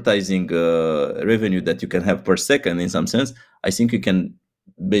advertising revenue that you can have per second, in some sense, I think you can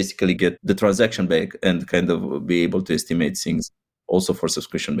basically get the transaction back and kind of be able to estimate things also for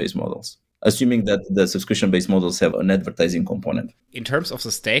subscription-based models, assuming that the subscription-based models have an advertising component. In terms of the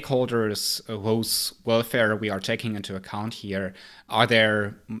stakeholders whose welfare we are taking into account here, are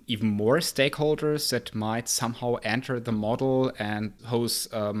there even more stakeholders that might somehow enter the model and whose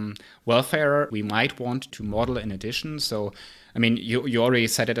welfare we might want to model in addition? So, I mean, you already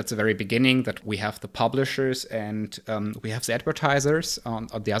said it at the very beginning that we have the publishers and we have the advertisers on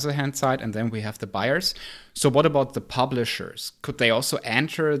the other hand side, and then we have the buyers. So what about the publishers? Could they also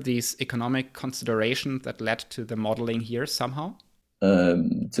enter these economic considerations that led to the modeling here somehow?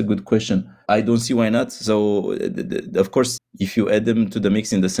 It's a good question. I don't see why not. So, of course, if you add them to the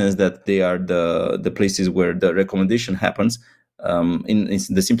mix in the sense that they are the places where the recommendation happens, in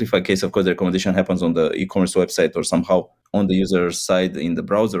the simplified case, of course, the recommendation happens on the e-commerce website or somehow on the user side in the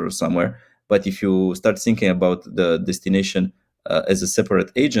browser or somewhere. But if you start thinking about the destination as a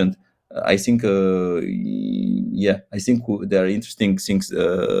separate agent, I think, I think there are interesting things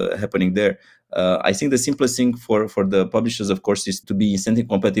happening there. I think the simplest thing for the publishers, of course, is to be incentive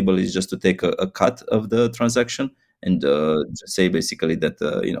compatible, is just to take a cut of the transaction and say basically that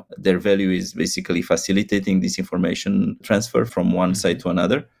their value is basically facilitating this information transfer from one side to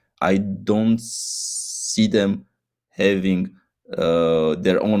another. I don't see them having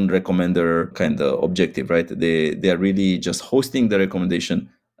their own recommender kind of objective, right? They are really just hosting the recommendation.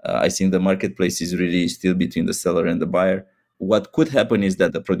 I think the marketplace is really still between the seller and the buyer. What could happen is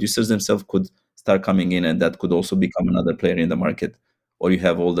that the producers themselves could start coming in, and that could also become another player in the market. Or you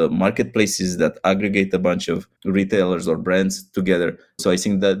have all the marketplaces that aggregate a bunch of retailers or brands together. So I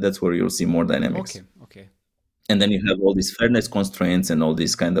think that's where you'll see more dynamics. Okay. And then you have all these fairness constraints and all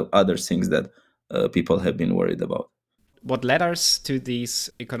these kind of other things that people have been worried about. What led us to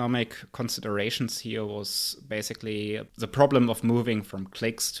these economic considerations here was basically the problem of moving from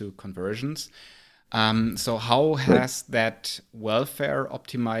clicks to conversions. So how has that welfare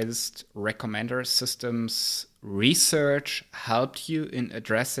optimized recommender systems research helped you in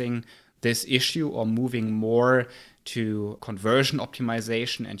addressing this issue, or moving more to conversion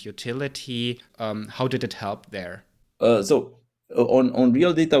optimization and utility? How did it help there? So on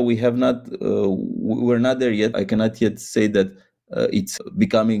real data, we have not, we're not there yet. I cannot yet say that it's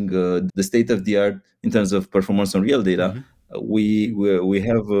becoming the state of the art in terms of performance on real data. We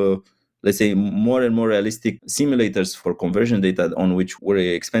have let's say more and more realistic simulators for conversion data on which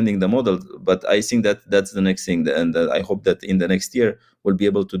we're expanding the model. But I think that that's the next thing, and I hope that in the next year we'll be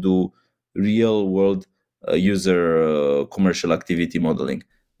able to do real world user commercial activity modeling.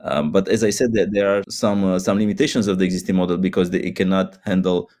 But as I said, that there are some limitations of the existing model because it cannot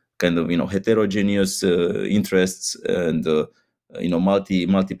handle kind of heterogeneous interests and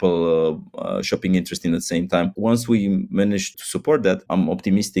multiple shopping interests in the same time. Once we manage to support that, I'm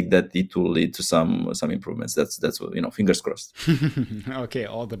optimistic that it will lead to some improvements. That's what, fingers crossed. Okay,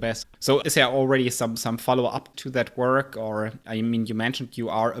 all the best. So is there already some follow up to that work, or I mean, you mentioned you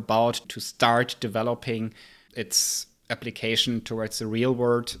are about to start developing its application towards the real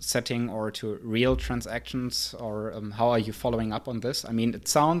world setting or to real transactions, or how are you following up on this? I mean, it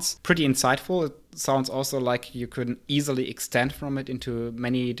sounds pretty insightful. It sounds also like you could easily extend from it into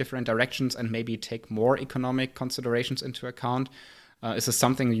many different directions and maybe take more economic considerations into account. Is this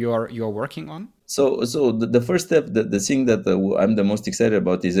something you're working on? So the first step, the thing that I'm the most excited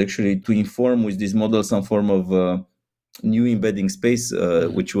about is actually to inform with this model some form of new embedding space,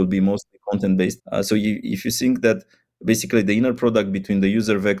 which will be mostly content based. So if you think that basically the inner product between the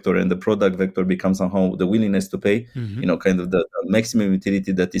user vector and the product vector becomes somehow the willingness to pay, kind of the maximum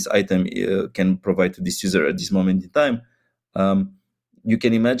utility that this item can provide to this user at this moment in time. You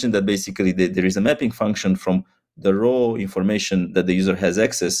can imagine that basically there is a mapping function from the raw information that the user has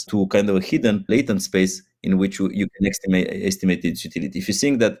access to kind of a hidden latent space in which you can estimate its utility. If you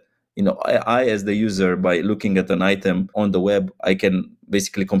think that, I as the user, by looking at an item on the web, I can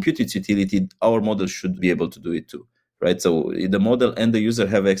basically compute its utility, our model should be able to do it too, right? So the model and the user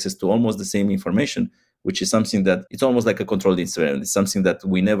have access to almost the same information, which is something that it's almost like a controlled environment. It's something that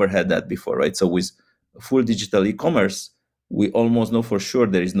we never had that before, right? So with full digital e-commerce, we almost know for sure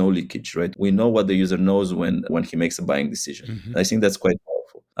there is no leakage, right? We know what the user knows when he makes a buying decision. I think that's quite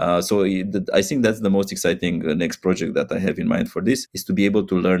powerful. So I think that's the most exciting next project that I have in mind for this, is to be able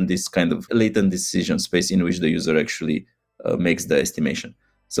to learn this kind of latent decision space in which the user actually makes the estimation.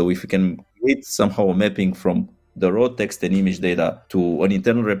 So if we can create somehow a mapping from the raw text and image data to an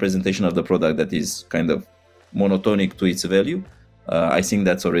internal representation of the product that is kind of monotonic to its value, I think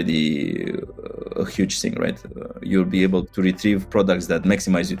that's already a huge thing, right? You'll be able to retrieve products that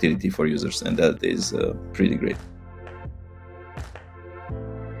maximize utility for users, and that is pretty great.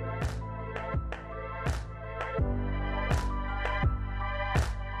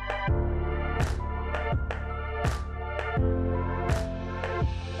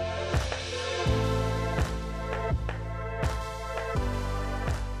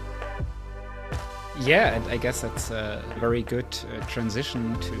 Yeah, and I guess that's a very good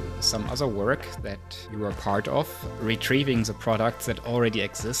transition to some other work that you are part of, retrieving the products that already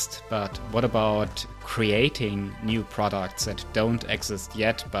exist. But what about creating new products that don't exist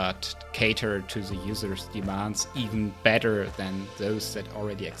yet, but cater to the user's demands even better than those that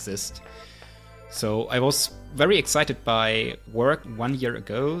already exist? So I was very excited by work 1 year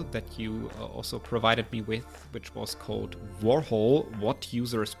ago that you also provided me with, which was called Warhol, What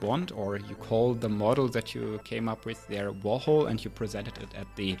Users Want, or you called the model that you came up with there Warhol, and you presented it at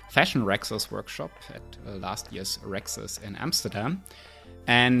the Fashion Rexos workshop at last year's Rexos in Amsterdam.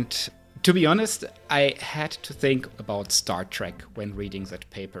 And to be honest, I had to think about Star Trek when reading that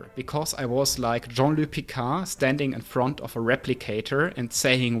paper, because I was like Jean-Luc Picard standing in front of a replicator and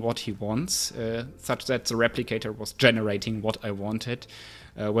saying what he wants, such that the replicator was generating what I wanted,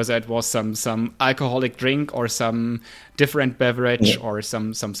 whether it was some alcoholic drink or some different beverage or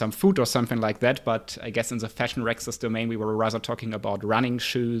some food or something like that. But I guess in the Fashion Rexos domain, we were rather talking about running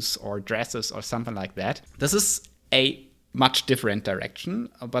shoes or dresses or something like that. This is a much different direction,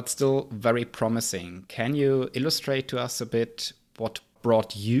 but still very promising. Can you illustrate to us a bit what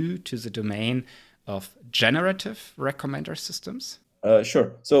brought you to the domain of generative recommender systems?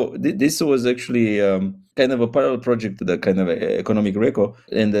 Sure. So this was actually kind of a parallel project to the kind of economic reco,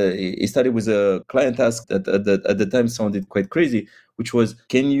 and it started with a client task that at the time sounded quite crazy, which was,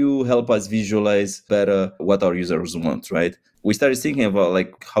 can you help us visualize better what our users want, right? We started thinking about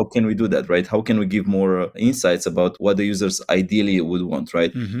like, how can we do that, right? How can we give more insights about what the users ideally would want,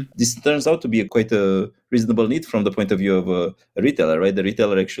 right? This turns out to be quite a reasonable need from the point of view of a retailer, right? The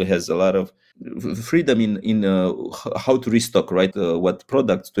retailer actually has a lot of freedom in how to restock, right? What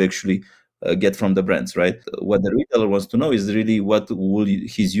products to actually get from the brands, right? What the retailer wants to know is really what will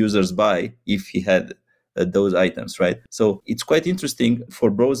his users buy if he had those items, right? So it's quite interesting for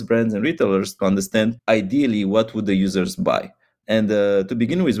both brands and retailers to understand ideally what would the users buy. And to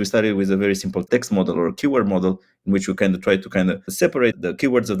begin with, we started with a very simple text model or keyword model in which we kind of try to separate the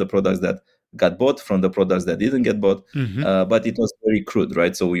keywords of the products that got bought from the products that didn't get bought. But it was very crude,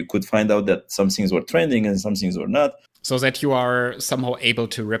 right? So you could find out that some things were trending and some things were not. So that you are somehow able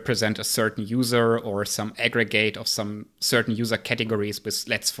to represent a certain user or some aggregate of some certain user categories with,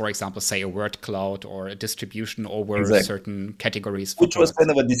 let's, for example, say a word cloud or a distribution over certain categories. Which was kind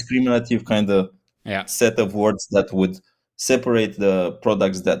of a discriminative kind of set of words that would separate the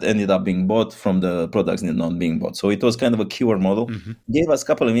products that ended up being bought from the products that not being bought. So it was kind of a keyword model. Gave us a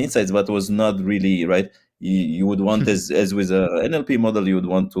couple of insights, but was not really right. You would want, as with a NLP model, you would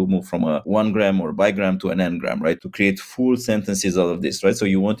want to move from a 1 gram or bigram to an n-gram, right? To create full sentences out of this, right? So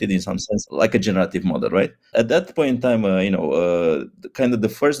you want it in some sense like a generative model, right? At that point in time, kind of the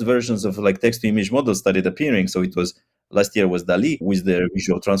first versions of like text-to-image models started appearing. So it was last year was DALL-E with their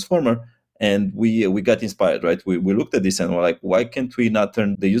visual transformer. And we got inspired, right? We looked at this and we're like, why can't we not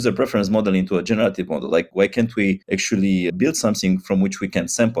turn the user preference model into a generative model? Like, why can't we actually build something from which we can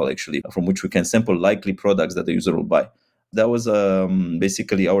sample likely products that the user will buy? That was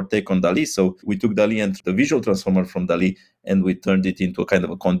basically our take on DALL-E. So we took DALL-E and the visual transformer from DALL-E, and we turned it into a kind of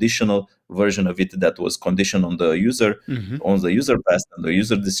a conditional version of it that was conditioned on the user, on the user past and the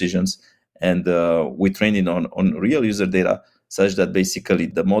user decisions. And we trained it on real user data, such that basically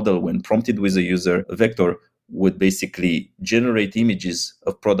the model, when prompted with a user vector, would basically generate images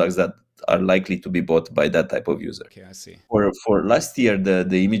of products that are likely to be bought by that type of user. Okay, I see. For last year,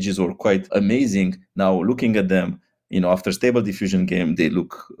 the images were quite amazing. Now looking at them, after Stable Diffusion game, they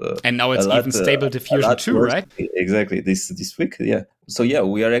look and now it's even Stable Diffusion too, worse. Right? Exactly. This week, yeah. So yeah,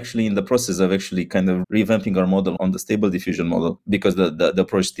 we are actually in the process of actually kind of revamping our model on the Stable Diffusion model, because the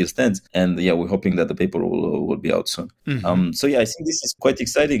approach still stands. And yeah, we're hoping that the paper will be out soon. So yeah, I think this is quite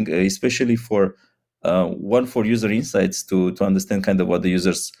exciting, especially for for user insights to understand kind of what the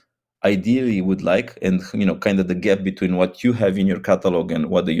users ideally would like, and kind of the gap between what you have in your catalog and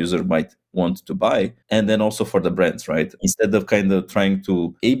what the user might want to buy. And then also for the brands, right? Instead of kind of trying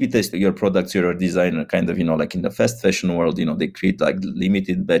to A/B test your products, you're a designer, kind of, like in the fast fashion world, they create like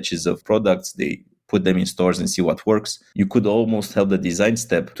limited batches of products, they put them in stores and see what works. You could almost help the design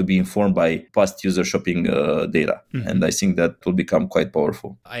step to be informed by past user shopping data. And I think that will become quite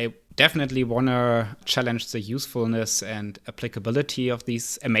powerful. I definitely want to challenge the usefulness and applicability of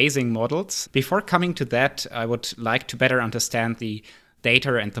these amazing models. Before coming to that, I would like to better understand the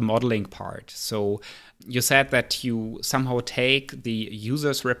data and the modeling part. So you said that you somehow take the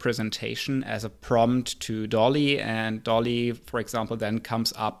user's representation as a prompt to DALL-E, and DALL-E, for example, then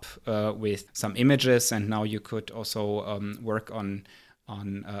comes up with some images, and now you could also work on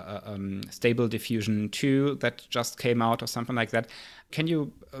Stable Diffusion 2 that just came out or something like that. Can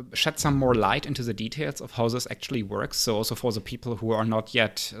you shed some more light into the details of how this actually works? So also for the people who are not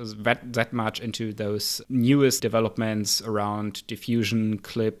yet that much into those newest developments around diffusion,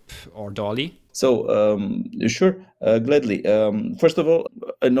 clip, or DALL-E? So, sure, gladly. First of all,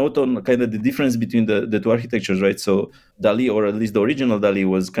 a note on kind of the difference between the two architectures, right? So DALL-E, or at least the original DALL-E,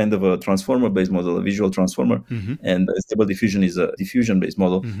 was kind of a transformer-based model, a visual transformer, and Stable Diffusion is a diffusion-based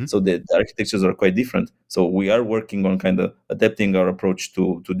model. So the architectures are quite different. So we are working on kind of adapting our approach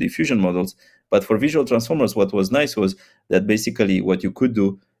to diffusion models. But for visual transformers, what was nice was that basically what you could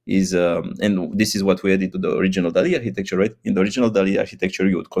do is, and this is what we added to the original DALL-E architecture, right? In the original DALL-E architecture,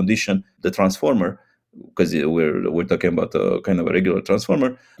 you would condition the transformer, because we're talking about a kind of a regular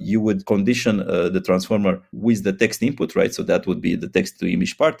transformer. You would condition the transformer with the text input, right? So that would be the text to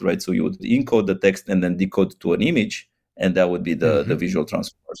image part, right? So you would encode the text and then decode to an image, and that would be the visual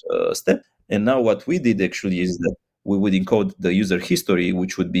transformer step. And now what we did actually is that we would encode the user history,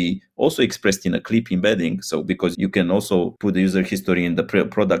 which would be also expressed in a clip embedding. So because you can also put the user history in the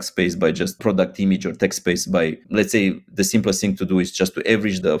product space by just product image or text space by, let's say, the simplest thing to do is just to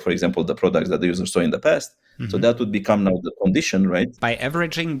average for example, the products that the user saw in the past. So that would become now the condition, right? By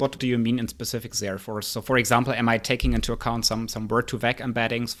averaging, what do you mean in specifics there? So for example, am I taking into account some Word2Vec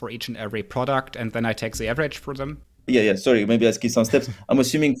embeddings for each and every product, and then I take the average for them? Yeah. Sorry, maybe I skip some steps. I'm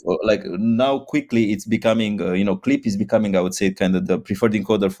assuming like now quickly it's becoming, Clip is becoming, I would say, kind of the preferred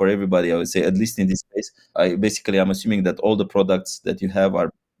encoder for everybody, I would say, at least in this space. I'm assuming that all the products that you have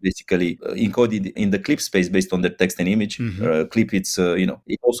are basically encoded in the Clip space based on the text and image. Clip, it's,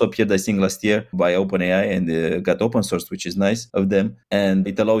 it also appeared, I think, last year by OpenAI and got open sourced, which is nice of them. And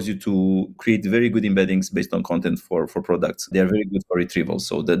it allows you to create very good embeddings based on content for products. They are very good for retrieval.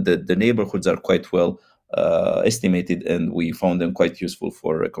 So the neighborhoods are quite well estimated, and we found them quite useful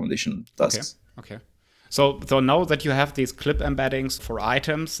for recommendation tasks. Okay. So now that you have these clip embeddings for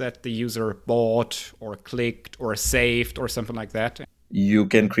items that the user bought or clicked or saved or something like that, you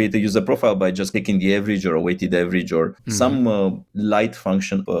can create a user profile by just taking the average or a weighted average or some light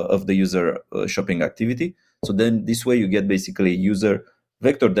function of the user shopping activity. So then this way you get basically a user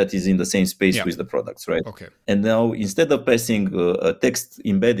vector that is in the same space with the products, right? Okay. And now instead of passing a text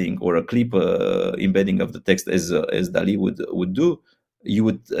embedding or a clip embedding of the text as DALL-E would do, you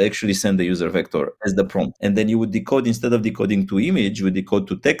would actually send the user vector as the prompt. And then you would decode, instead of decoding to image, you would decode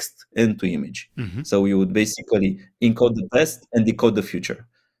to text and to image. So you would basically encode the past and decode the future.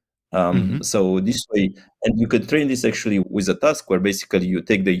 So this way, and you can train this actually with a task where basically you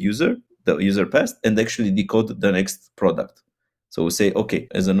take the user past, and actually decode the next product. So we say, okay,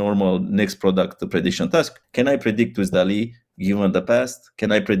 as a normal next product prediction task, can I predict with DALL-E, given the past,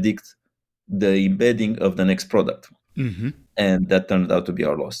 can I predict the embedding of the next product? And that turned out to be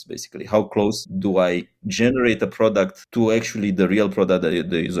our loss, basically. How close do I generate a product to actually the real product that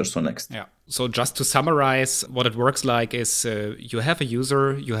the user saw next? Yeah. So just to summarize, what it works like is you have a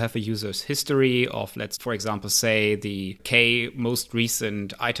user, you have a user's history of, let's, for example, say the K most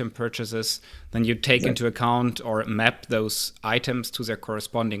recent item purchases. Then you take into account or map those items to their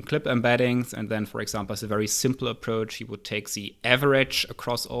corresponding clip embeddings. And then, for example, as a very simple approach, you would take the average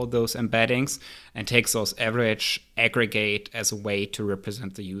across all those embeddings and takes those average, aggregate as a way to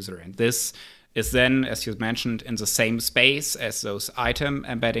represent the user. And this is then, as you mentioned, in the same space as those item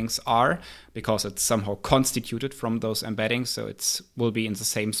embeddings are, because it's somehow constituted from those embeddings, so it will be in the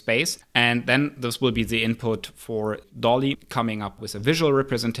same space. And then this will be the input for DALL-E coming up with a visual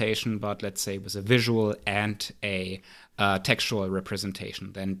representation, but let's say with a visual and a textual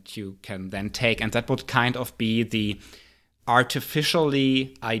representation. Then you can then take, and that would kind of be the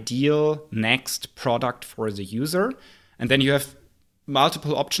artificially ideal next product for the user. And then you have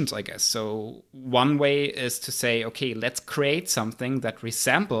multiple options, I guess. So one way is to say, okay, let's create something that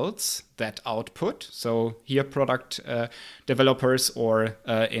resembles that output. So here, product developers, or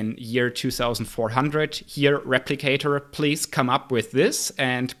in year 2400, here, replicator, please come up with this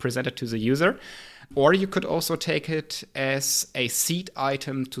and present it to the user. Or you could also take it as a seed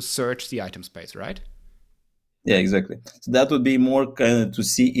item to search the item space, right? Yeah, exactly. So that would be more kind of to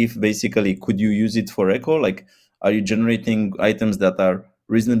see if basically could you use it for echo, like are you generating items that are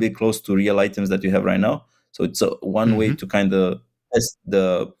reasonably close to real items that you have right now? So it's one way to kind of test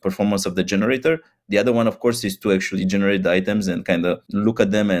the performance of the generator. The other one, of course, is to actually generate the items and kind of look at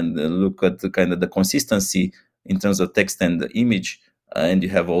them and look at the kind of the consistency in terms of text and image. And you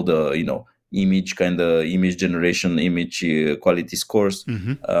have all the, image generation, image quality scores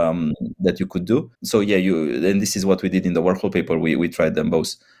that you could do. So yeah, and this is what we did in the Warhol paper. We tried them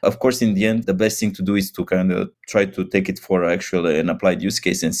both. Of course, in the end, the best thing to do is to kind of try to take it for actually an applied use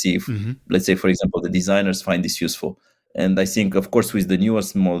case and see if, let's say, for example, the designers find this useful. And I think, of course, with the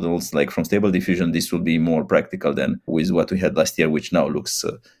newest models, like from Stable Diffusion, this will be more practical than with what we had last year, which now looks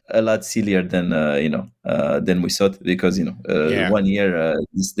a lot sillier than we thought. Because 1 year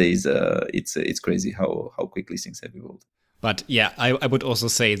these days, it's crazy how quickly things have evolved. But yeah, I would also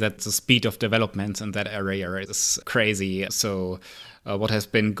say that the speed of development in that area is crazy. So what has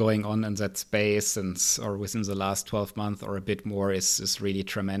been going on in that space since or within the last 12 months or a bit more is really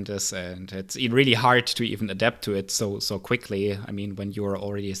tremendous. And it's really hard to even adapt to it so quickly. I mean, when you're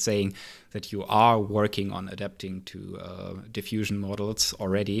already saying that you are working on adapting to diffusion models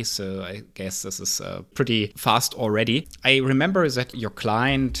already. So I guess this is pretty fast already. I remember that your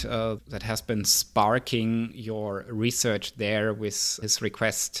client that has been sparking your research there with his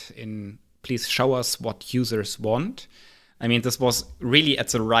request in, please show us what users want. I mean, this was really at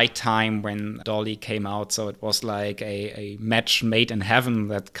the right time when DALL-E came out. So it was like a match made in heaven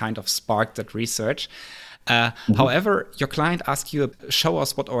that kind of sparked that research. However, your client asked you, show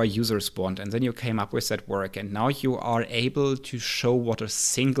us what our users want. And then you came up with that work. And now you are able to show what a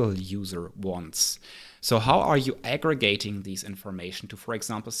single user wants. So how are you aggregating these information to, for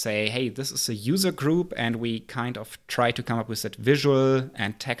example, say, hey, this is a user group, and we kind of try to come up with that visual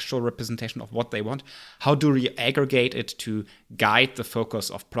and textual representation of what they want. How do we aggregate it to guide the focus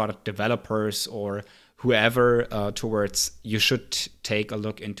of product developers or whoever towards you should take a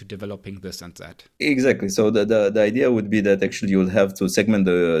look into developing this and that? Exactly. So the idea would be that actually you would have to segment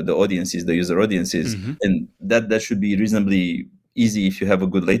the audiences, the user audiences, and that should be reasonably easy if you have a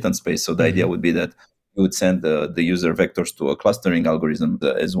good latent space. So the idea would be that you would send the user vectors to a clustering algorithm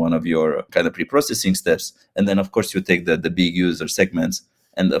as one of your kind of pre-processing steps. And then, of course, you take the big user segments.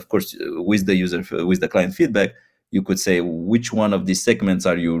 And of course, with the client feedback, you could say, which one of these segments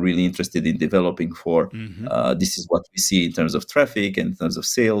are you really interested in developing for? This is what we see in terms of traffic and in terms of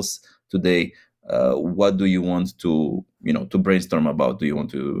sales today. What do you want to brainstorm about? Do you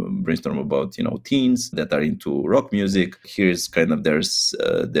want to brainstorm about teens that are into rock music? Here's kind of their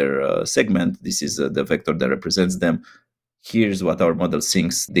segment. This is the vector that represents them. Here's what our model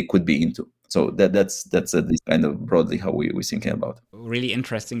thinks they could be into. So that's this kind of broadly how we're thinking about. Really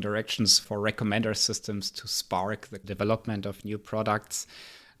interesting directions for recommender systems to spark the development of new products.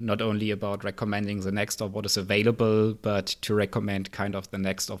 not only about recommending the next of what is available, but to recommend kind of the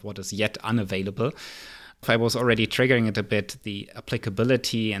next of what is yet unavailable. I was already triggering it a bit, the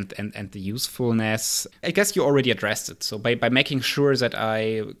applicability and the usefulness. I guess you already addressed it. So by making sure that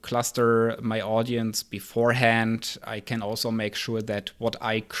I cluster my audience beforehand, I can also make sure that what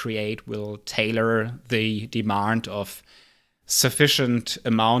I create will tailor the demand of sufficient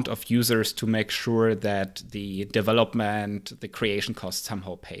amount of users to make sure that the development, the creation cost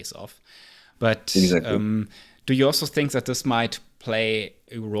somehow pays off. But exactly. Do you also think that this might play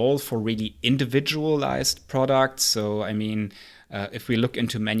a role for really individualized products? So, I mean, if we look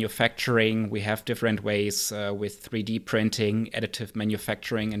into manufacturing, we have different ways with 3D printing, additive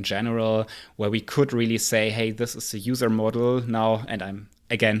manufacturing in general, where we could really say, hey, this is the user model now. And I'm,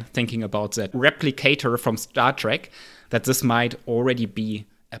 again, thinking about that replicator from Star Trek, that this might already be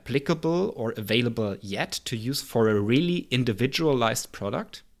applicable or available yet to use for a really individualized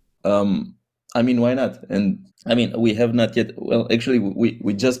product? I mean, why not? And I mean, we have not yet. Well, actually,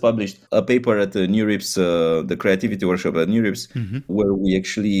 we just published a paper at the NeurIPS, the creativity workshop at NeurIPS, where we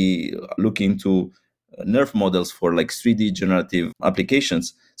actually look into nerve models for like 3D generative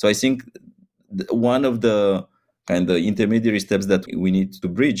applications. So I think one of the kind of intermediary steps that we need to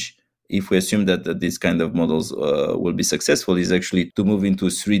bridge, if we assume that these kind of models will be successful, is actually to move into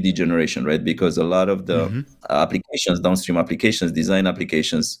 3D generation, right? Because a lot of the applications, downstream applications, design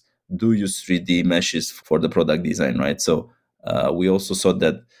applications, do use 3D meshes for the product design, right? So we also saw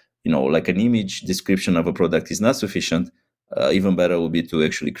that, like an image description of a product is not sufficient. Even better would be to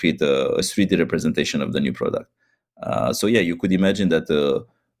actually create a 3D representation of the new product. So yeah, you could imagine that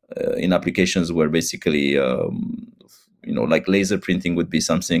in applications where basically, like laser printing would be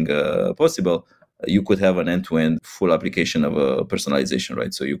something possible, you could have an end-to-end full application of a personalization,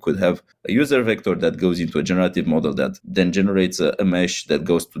 right? So you could have a user vector that goes into a generative model that then generates a mesh that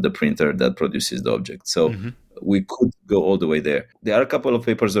goes to the printer that produces the object. So we could go all the way there. There are a couple of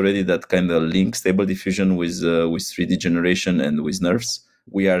papers already that kind of link stable diffusion with 3D generation and with nerves.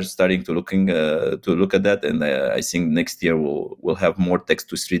 We are starting to look at that, and I think next year we'll have more text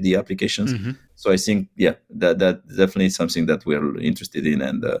to 3D applications. So I think that definitely is something that we're interested in,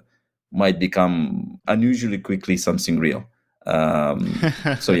 and might become unusually quickly something real.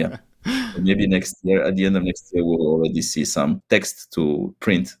 So yeah, maybe next year, at the end of next year, we'll already see some text to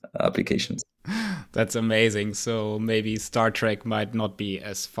print applications. That's amazing. So maybe Star Trek might not be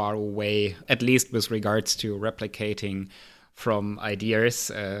as far away, at least with regards to replicating from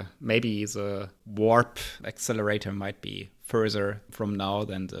ideas. Maybe the warp accelerator might be further from now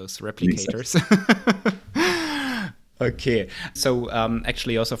than those replicators. Okay, so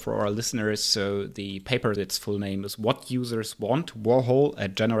actually also for our listeners, so the paper, its full name is What Users Want, Warhol, a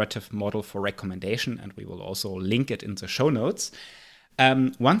Generative Model for Recommendation, and we will also link it in the show notes.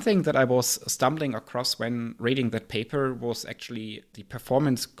 One thing that I was stumbling across when reading that paper was actually the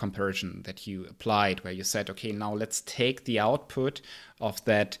performance comparison that you applied, where you said, okay, now let's take the output of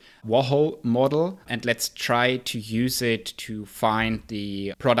that Warhol model and let's try to use it to find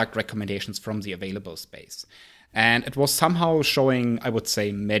the product recommendations from the available space. And it was somehow showing, I would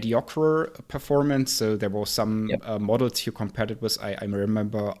say, mediocre performance. So there were some models you compared it with. I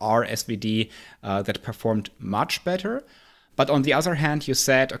remember RSVD that performed much better. But on the other hand, you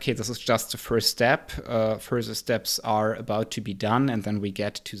said, okay, this is just the first step. Further steps are about to be done, and then we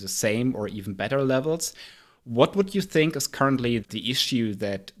get to the same or even better levels. What would you think is currently the issue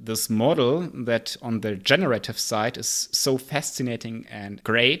that this model that on the generative side is so fascinating and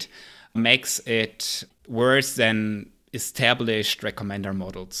great makes it worse than established recommender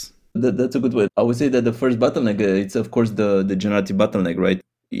models? That's a good way. I would say that the first bottleneck, it's of course the generative bottleneck, right?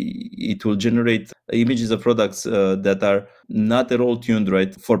 It will generate images of products that are not at all tuned,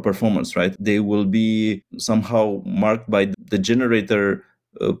 right, for performance, right? They will be somehow marked by the generator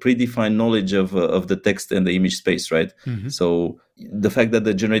predefined knowledge of the text and the image space, right? So the fact that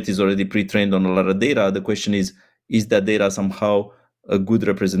the generator is already pre-trained on a lot of data, the question is that data somehow a good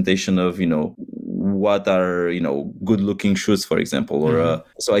representation of, what are, good looking shoes, for example, or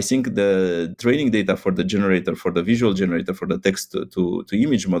so I think the training data for the generator, for the visual generator, for the text to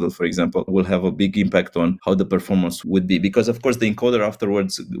image model, for example, will have a big impact on how the performance would be, because of course the encoder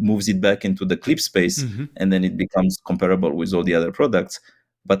afterwards moves it back into the clip space and then it becomes comparable with all the other products.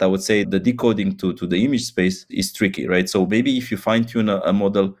 But I would say the decoding to the image space is tricky, right? So maybe if you fine tune a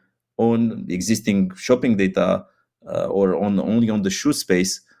model on existing shopping data or only on the shoe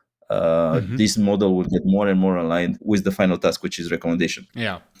space, this model will get more and more aligned with the final task, which is recommendation.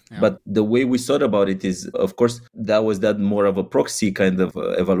 Yeah. But the way we thought about it is, of course, that more of a proxy kind of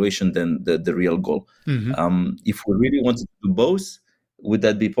evaluation than the real goal. If we really wanted to do both, Would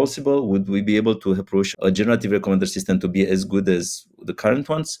that be possible? Would we be able to approach a generative recommender system to be as good as the current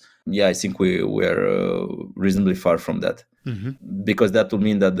ones? Yeah, I think we're reasonably far from that. Because that will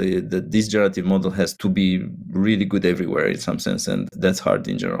mean that this generative model has to be really good everywhere in some sense, and that's hard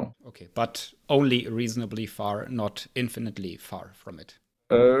in general. Okay, but only reasonably far, not infinitely far from it.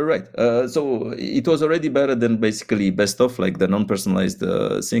 Right. So it was already better than basically best of, like the non-personalized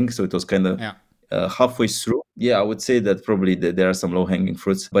thing. So it was kind of halfway through. Yeah, I would say that probably there are some low-hanging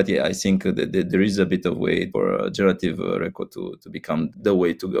fruits. But yeah, I think that there is a bit of way for generative record to become the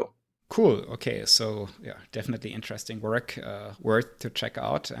way to go. Cool. Okay. So yeah, definitely interesting work, worth to check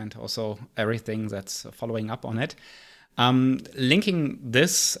out, and also everything that's following up on it. Linking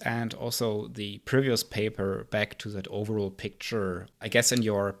this and also the previous paper back to that overall picture, I guess in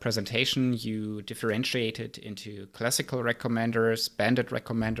your presentation, you differentiated into classical recommenders, banded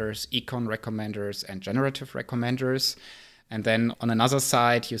recommenders, econ recommenders, and generative recommenders. And then on another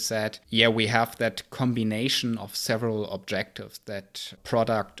side, you said, yeah, we have that combination of several objectives, that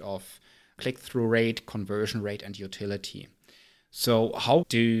product of click-through rate, conversion rate, and utility. So how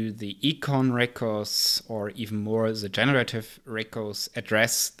do the econ records, or even more the generative records,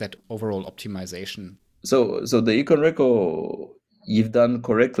 address that overall optimization? So the econ record, if done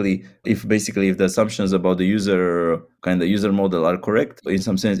correctly, if the assumptions about the user model are correct, in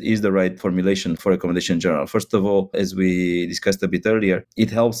some sense is the right formulation for recommendation in general. First of all, as we discussed a bit earlier,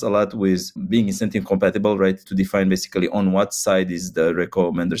 it helps a lot with being incentive compatible, right? To define basically on what side is the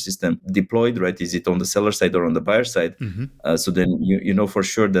recommender system deployed, right? Is it on the seller side or on the buyer side? So then you know for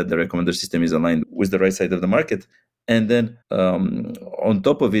sure that the recommender system is aligned with the right side of the market. And then on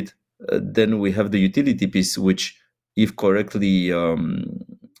top of it, then we have the utility piece, which, if correctly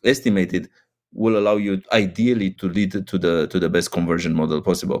estimated, will allow you ideally to lead to the best conversion model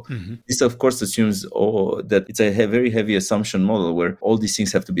possible. This, of course, assumes that it's a very heavy assumption model where all these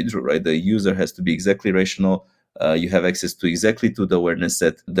things have to be true, right? The user has to be exactly rational. You have access to exactly to the awareness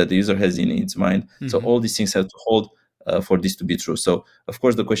set that the user has in its mind. So all these things have to hold for this to be true. So, of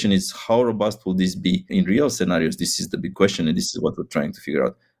course, the question is, how robust will this be in real scenarios? This is the big question, and this is what we're trying to figure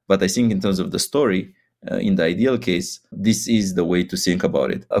out. But I think in terms of the story, in the ideal case, this is the way to think about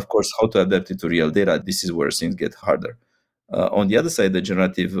it. Of course, how to adapt it to real data, this is where things get harder. On the other side, the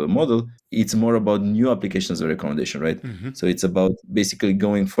generative model, it's more about new applications of recommendation, right? So it's about basically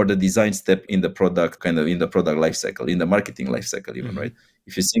going for the design step in the product, in the product lifecycle, in the marketing lifecycle even, right?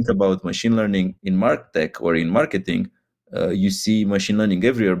 If you think about machine learning in MarTech or in marketing, you see machine learning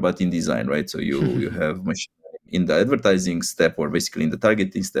everywhere but in design, right? So you have machine in the advertising step, or basically in the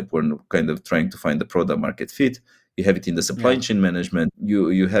targeting step, we're kind of trying to find the product market fit. You have it in the supply chain management.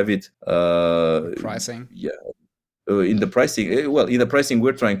 You have it pricing. Yeah. In the pricing, in the pricing,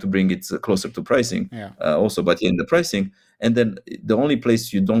 we're trying to bring it closer to pricing also, but in the pricing. And then the only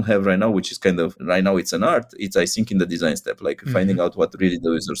place you don't have right now, which is right now it's an art, it's, I think, in the design step, like finding out what really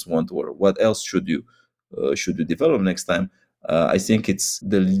the users want, or what else should you develop next time. I think it's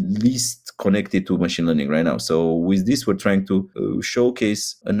the least connected to machine learning right now. So with this, we're trying to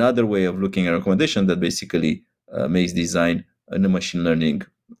showcase another way of looking at recommendation that basically makes design a machine learning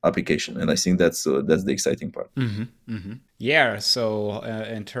application. And I think that's the exciting part. Yeah. So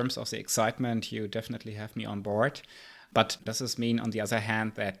in terms of the excitement, you definitely have me on board. But does this mean, on the other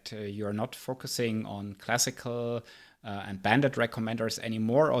hand, that you're not focusing on classical and banded recommenders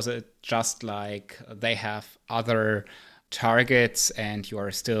anymore? Or is it just like they have other targets and you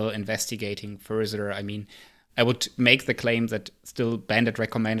are still investigating further? I mean, I would make the claim that still banded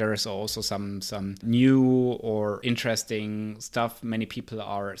recommenders are also some new or interesting stuff many people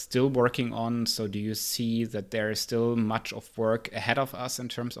are still working on. So do you see that there is still much of work ahead of us in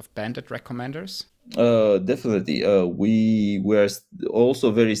terms of banded recommenders? Definitely. We were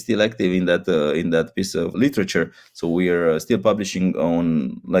also very still active in that piece of literature. So we are still publishing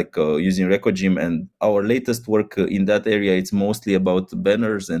on using RecordGym, and our latest work in that area, it's mostly about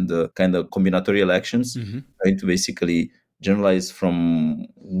banners and kind of combinatorial actions, trying to basically generalize from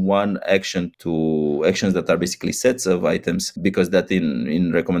one action to actions that are basically sets of items, because that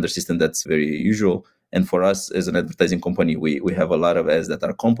in recommender system, that's very usual. And for us as an advertising company, we have a lot of ads that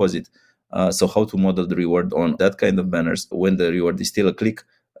are composite. So how to model the reward on that kind of banners when the reward is still a click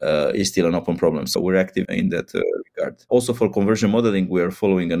is still an open problem. So we're active in that regard. Also for conversion modeling, we are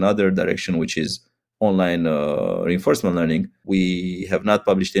following another direction, which is online reinforcement learning. We have not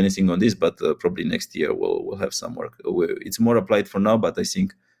published anything on this, but probably next year we'll have some work. It's more applied for now, but I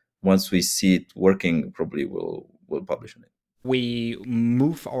think once we see it working, probably we'll publish on it. We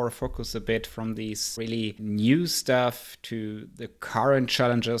move our focus a bit from these really new stuff to the current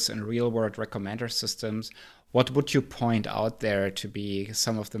challenges in real-world recommender systems. What would you point out there to be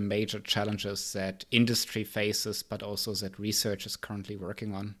some of the major challenges that industry faces, but also that research is currently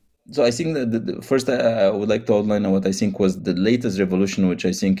working on? So I think that first I would like to outline what I think was the latest revolution, which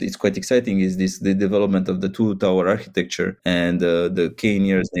I think is quite exciting, is the development of the two-tower architecture and the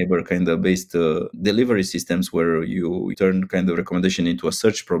k-nearest neighbor kind of based delivery systems, where you turn kind of recommendation into a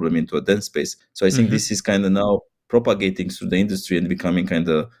search problem into a dense space. So I think this is kind of now propagating through the industry and becoming kind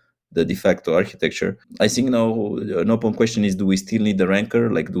of the de facto architecture. I think now an open question is, do we still need a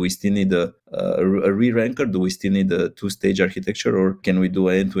ranker? Like, do we still need a re-ranker? Do we still need a two-stage architecture, or can we do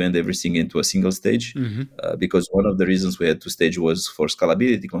end-to-end everything into a single stage? Because one of the reasons we had two-stage was for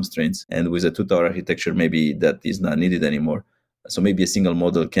scalability constraints, and with a two-tower architecture, maybe that is not needed anymore. So maybe a single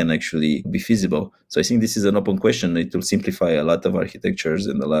model can actually be feasible. So I think this is an open question. It will simplify a lot of architectures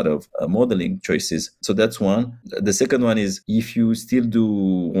and a lot of modeling choices. So that's one. The second one is, if you still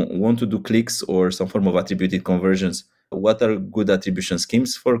want to do clicks or some form of attributed conversions, what are good attribution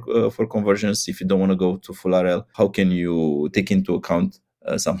schemes for conversions? If you don't want to go to full RL, how can you take into account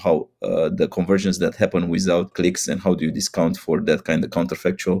somehow the conversions that happen without clicks, and how do you discount for that kind of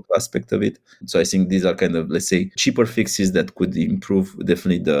counterfactual aspect of it? So I think these are kind of, let's say, cheaper fixes that could improve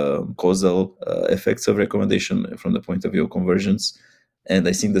definitely the causal effects of recommendation from the point of view of conversions. And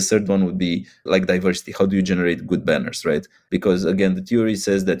I think the third one would be like diversity. How do you generate good banners, right? Because again, the theory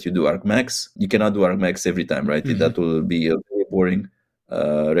says that you do argmax. You cannot do argmax every time, right? That will be a very boring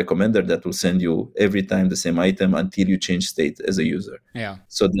recommender that will send you every time the same item until you change state as a user. Yeah.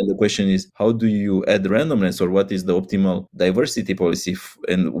 So then the question is, how do you add randomness, or what is the optimal diversity policy,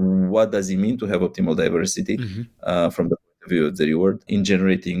 and what does it mean to have optimal diversity from the point of view of the reward in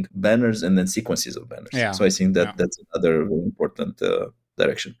generating banners and then sequences of banners? Yeah. So I think that that's another very important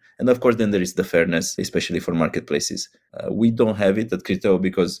direction. And of course, then there is the fairness, especially for marketplaces. We don't have it at Criteo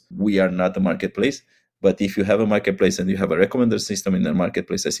because we are not a marketplace. But if you have a marketplace and you have a recommender system in the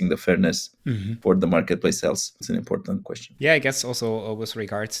marketplace, I think the fairness for the marketplace health is an important question. Yeah, I guess also with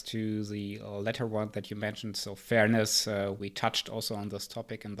regards to the latter one that you mentioned, so fairness, we touched also on this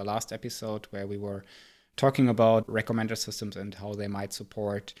topic in the last episode where we were talking about recommender systems and how they might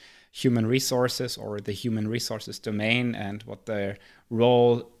support human resources or the human resources domain, and what the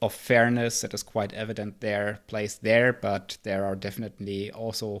role of fairness that is quite evident there plays there. But there are definitely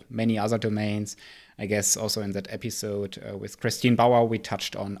also many other domains. I guess also in that episode with Christine Bauer, we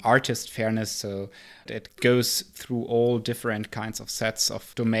touched on artist fairness. So it goes through all different kinds of sets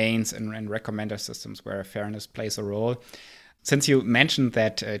of domains and recommender systems where fairness plays a role. Since you mentioned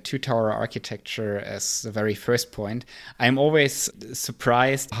that two-tower architecture as the very first point, I'm always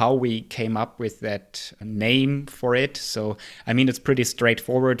surprised how we came up with that name for it. So, I mean, it's pretty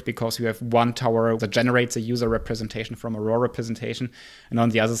straightforward because you have one tower that generates a user representation from a raw representation. And on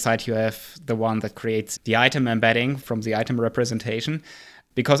the other side, you have the one that creates the item embedding from the item representation.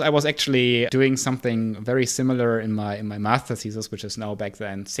 Because I was actually doing something very similar in my master thesis, which is now back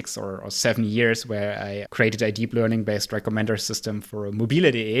then 6 or 7 years, where I created a deep learning-based recommender system for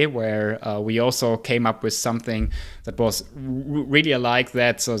Mobile.de, where we also came up with something that was really like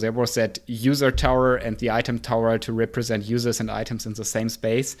that. So there was that user tower and the item tower to represent users and items in the same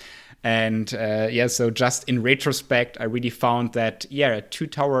space. And so just in retrospect, I really found that, a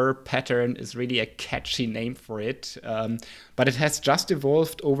two-tower pattern is really a catchy name for it. But it has just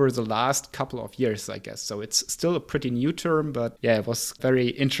evolved over the last couple of years, I guess. So it's still a pretty new term, but I was very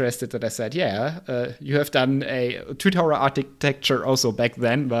interested that I said, you have done a two-tower architecture also back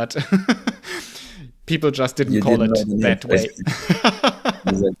then, but people just didn't call it that way.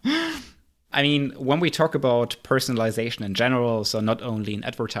 Exactly. I mean, when we talk about personalization in general, so not only in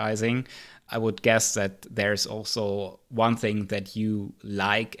advertising, I would guess that there's also one thing that you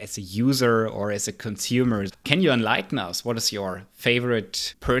like as a user or as a consumer. Can you enlighten us? What is your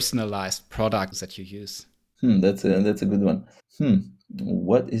favorite personalized product that you use? That's a good one.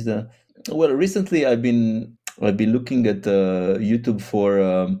 What is the? Well, recently I've been looking at YouTube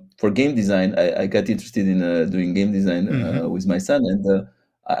for game design. I got interested in doing game design with my son, and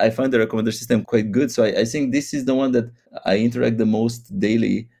I find the recommender system quite good. So I think this is the one that I interact the most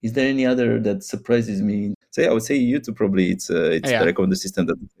daily. Is there any other that surprises me? So I would say YouTube probably. It's the recommender system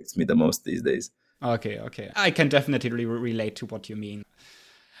that affects me the most these days. Okay. I can definitely relate to what you mean.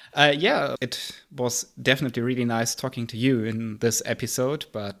 It was definitely really nice talking to you in this episode,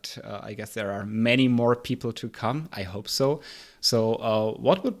 but I guess there are many more people to come. I hope so. So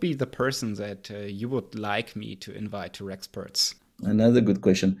what would be the person that you would like me to invite to Rexperts? Another good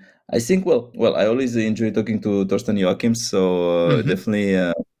question. I think, well, I always enjoy talking to Torsten Joachims, so definitely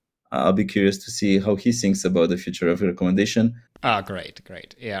I'll be curious to see how he thinks about the future of recommendation.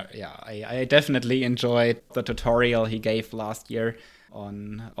 Great. Yeah. I definitely enjoyed the tutorial he gave last year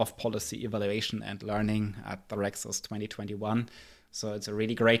on off-policy evaluation and learning at the Rexos 2021. So it's a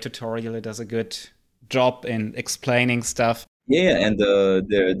really great tutorial. It does a good job in explaining stuff. Yeah, and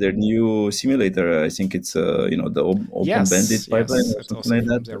their new simulator, I think it's the Open Bandit pipeline or something like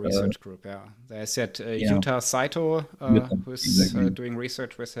that. Their research group, yeah. They said Yuta Saito, who's doing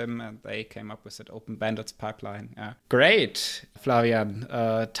research with him, and they came up with that Open Bandits pipeline. Yeah. Great, Flavian.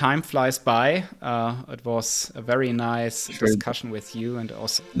 Time flies by. It was a very nice discussion with you, and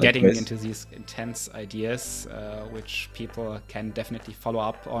also getting into these intense ideas, which people can definitely follow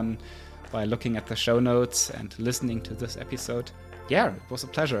up on by looking at the show notes and listening to this episode. Yeah, it was a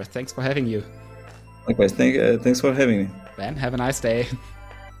pleasure. Thanks for having you. Likewise. Thanks for having me. Ben, have a nice day.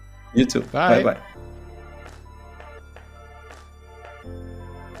 You too. Bye. Bye-bye.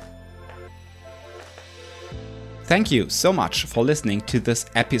 Thank you so much for listening to this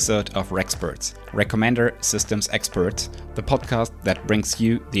episode of Rexperts, Recommender Systems Experts, the podcast that brings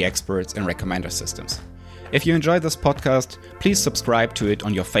you the experts in recommender systems. If you enjoyed this podcast, please subscribe to it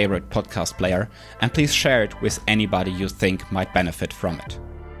on your favorite podcast player, and please share it with anybody you think might benefit from it.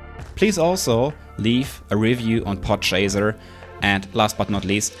 Please also leave a review on Podchaser, and last but not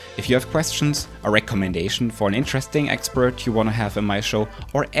least, if you have questions, a recommendation for an interesting expert you want to have in my show,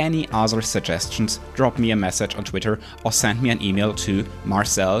 or any other suggestions, drop me a message on Twitter or send me an email to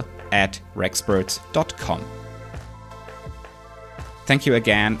marcel@rexperts.com. Thank you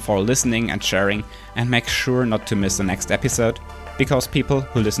again for listening and sharing, and make sure not to miss the next episode, because people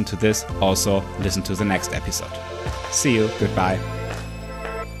who listen to this also listen to the next episode. See you, goodbye.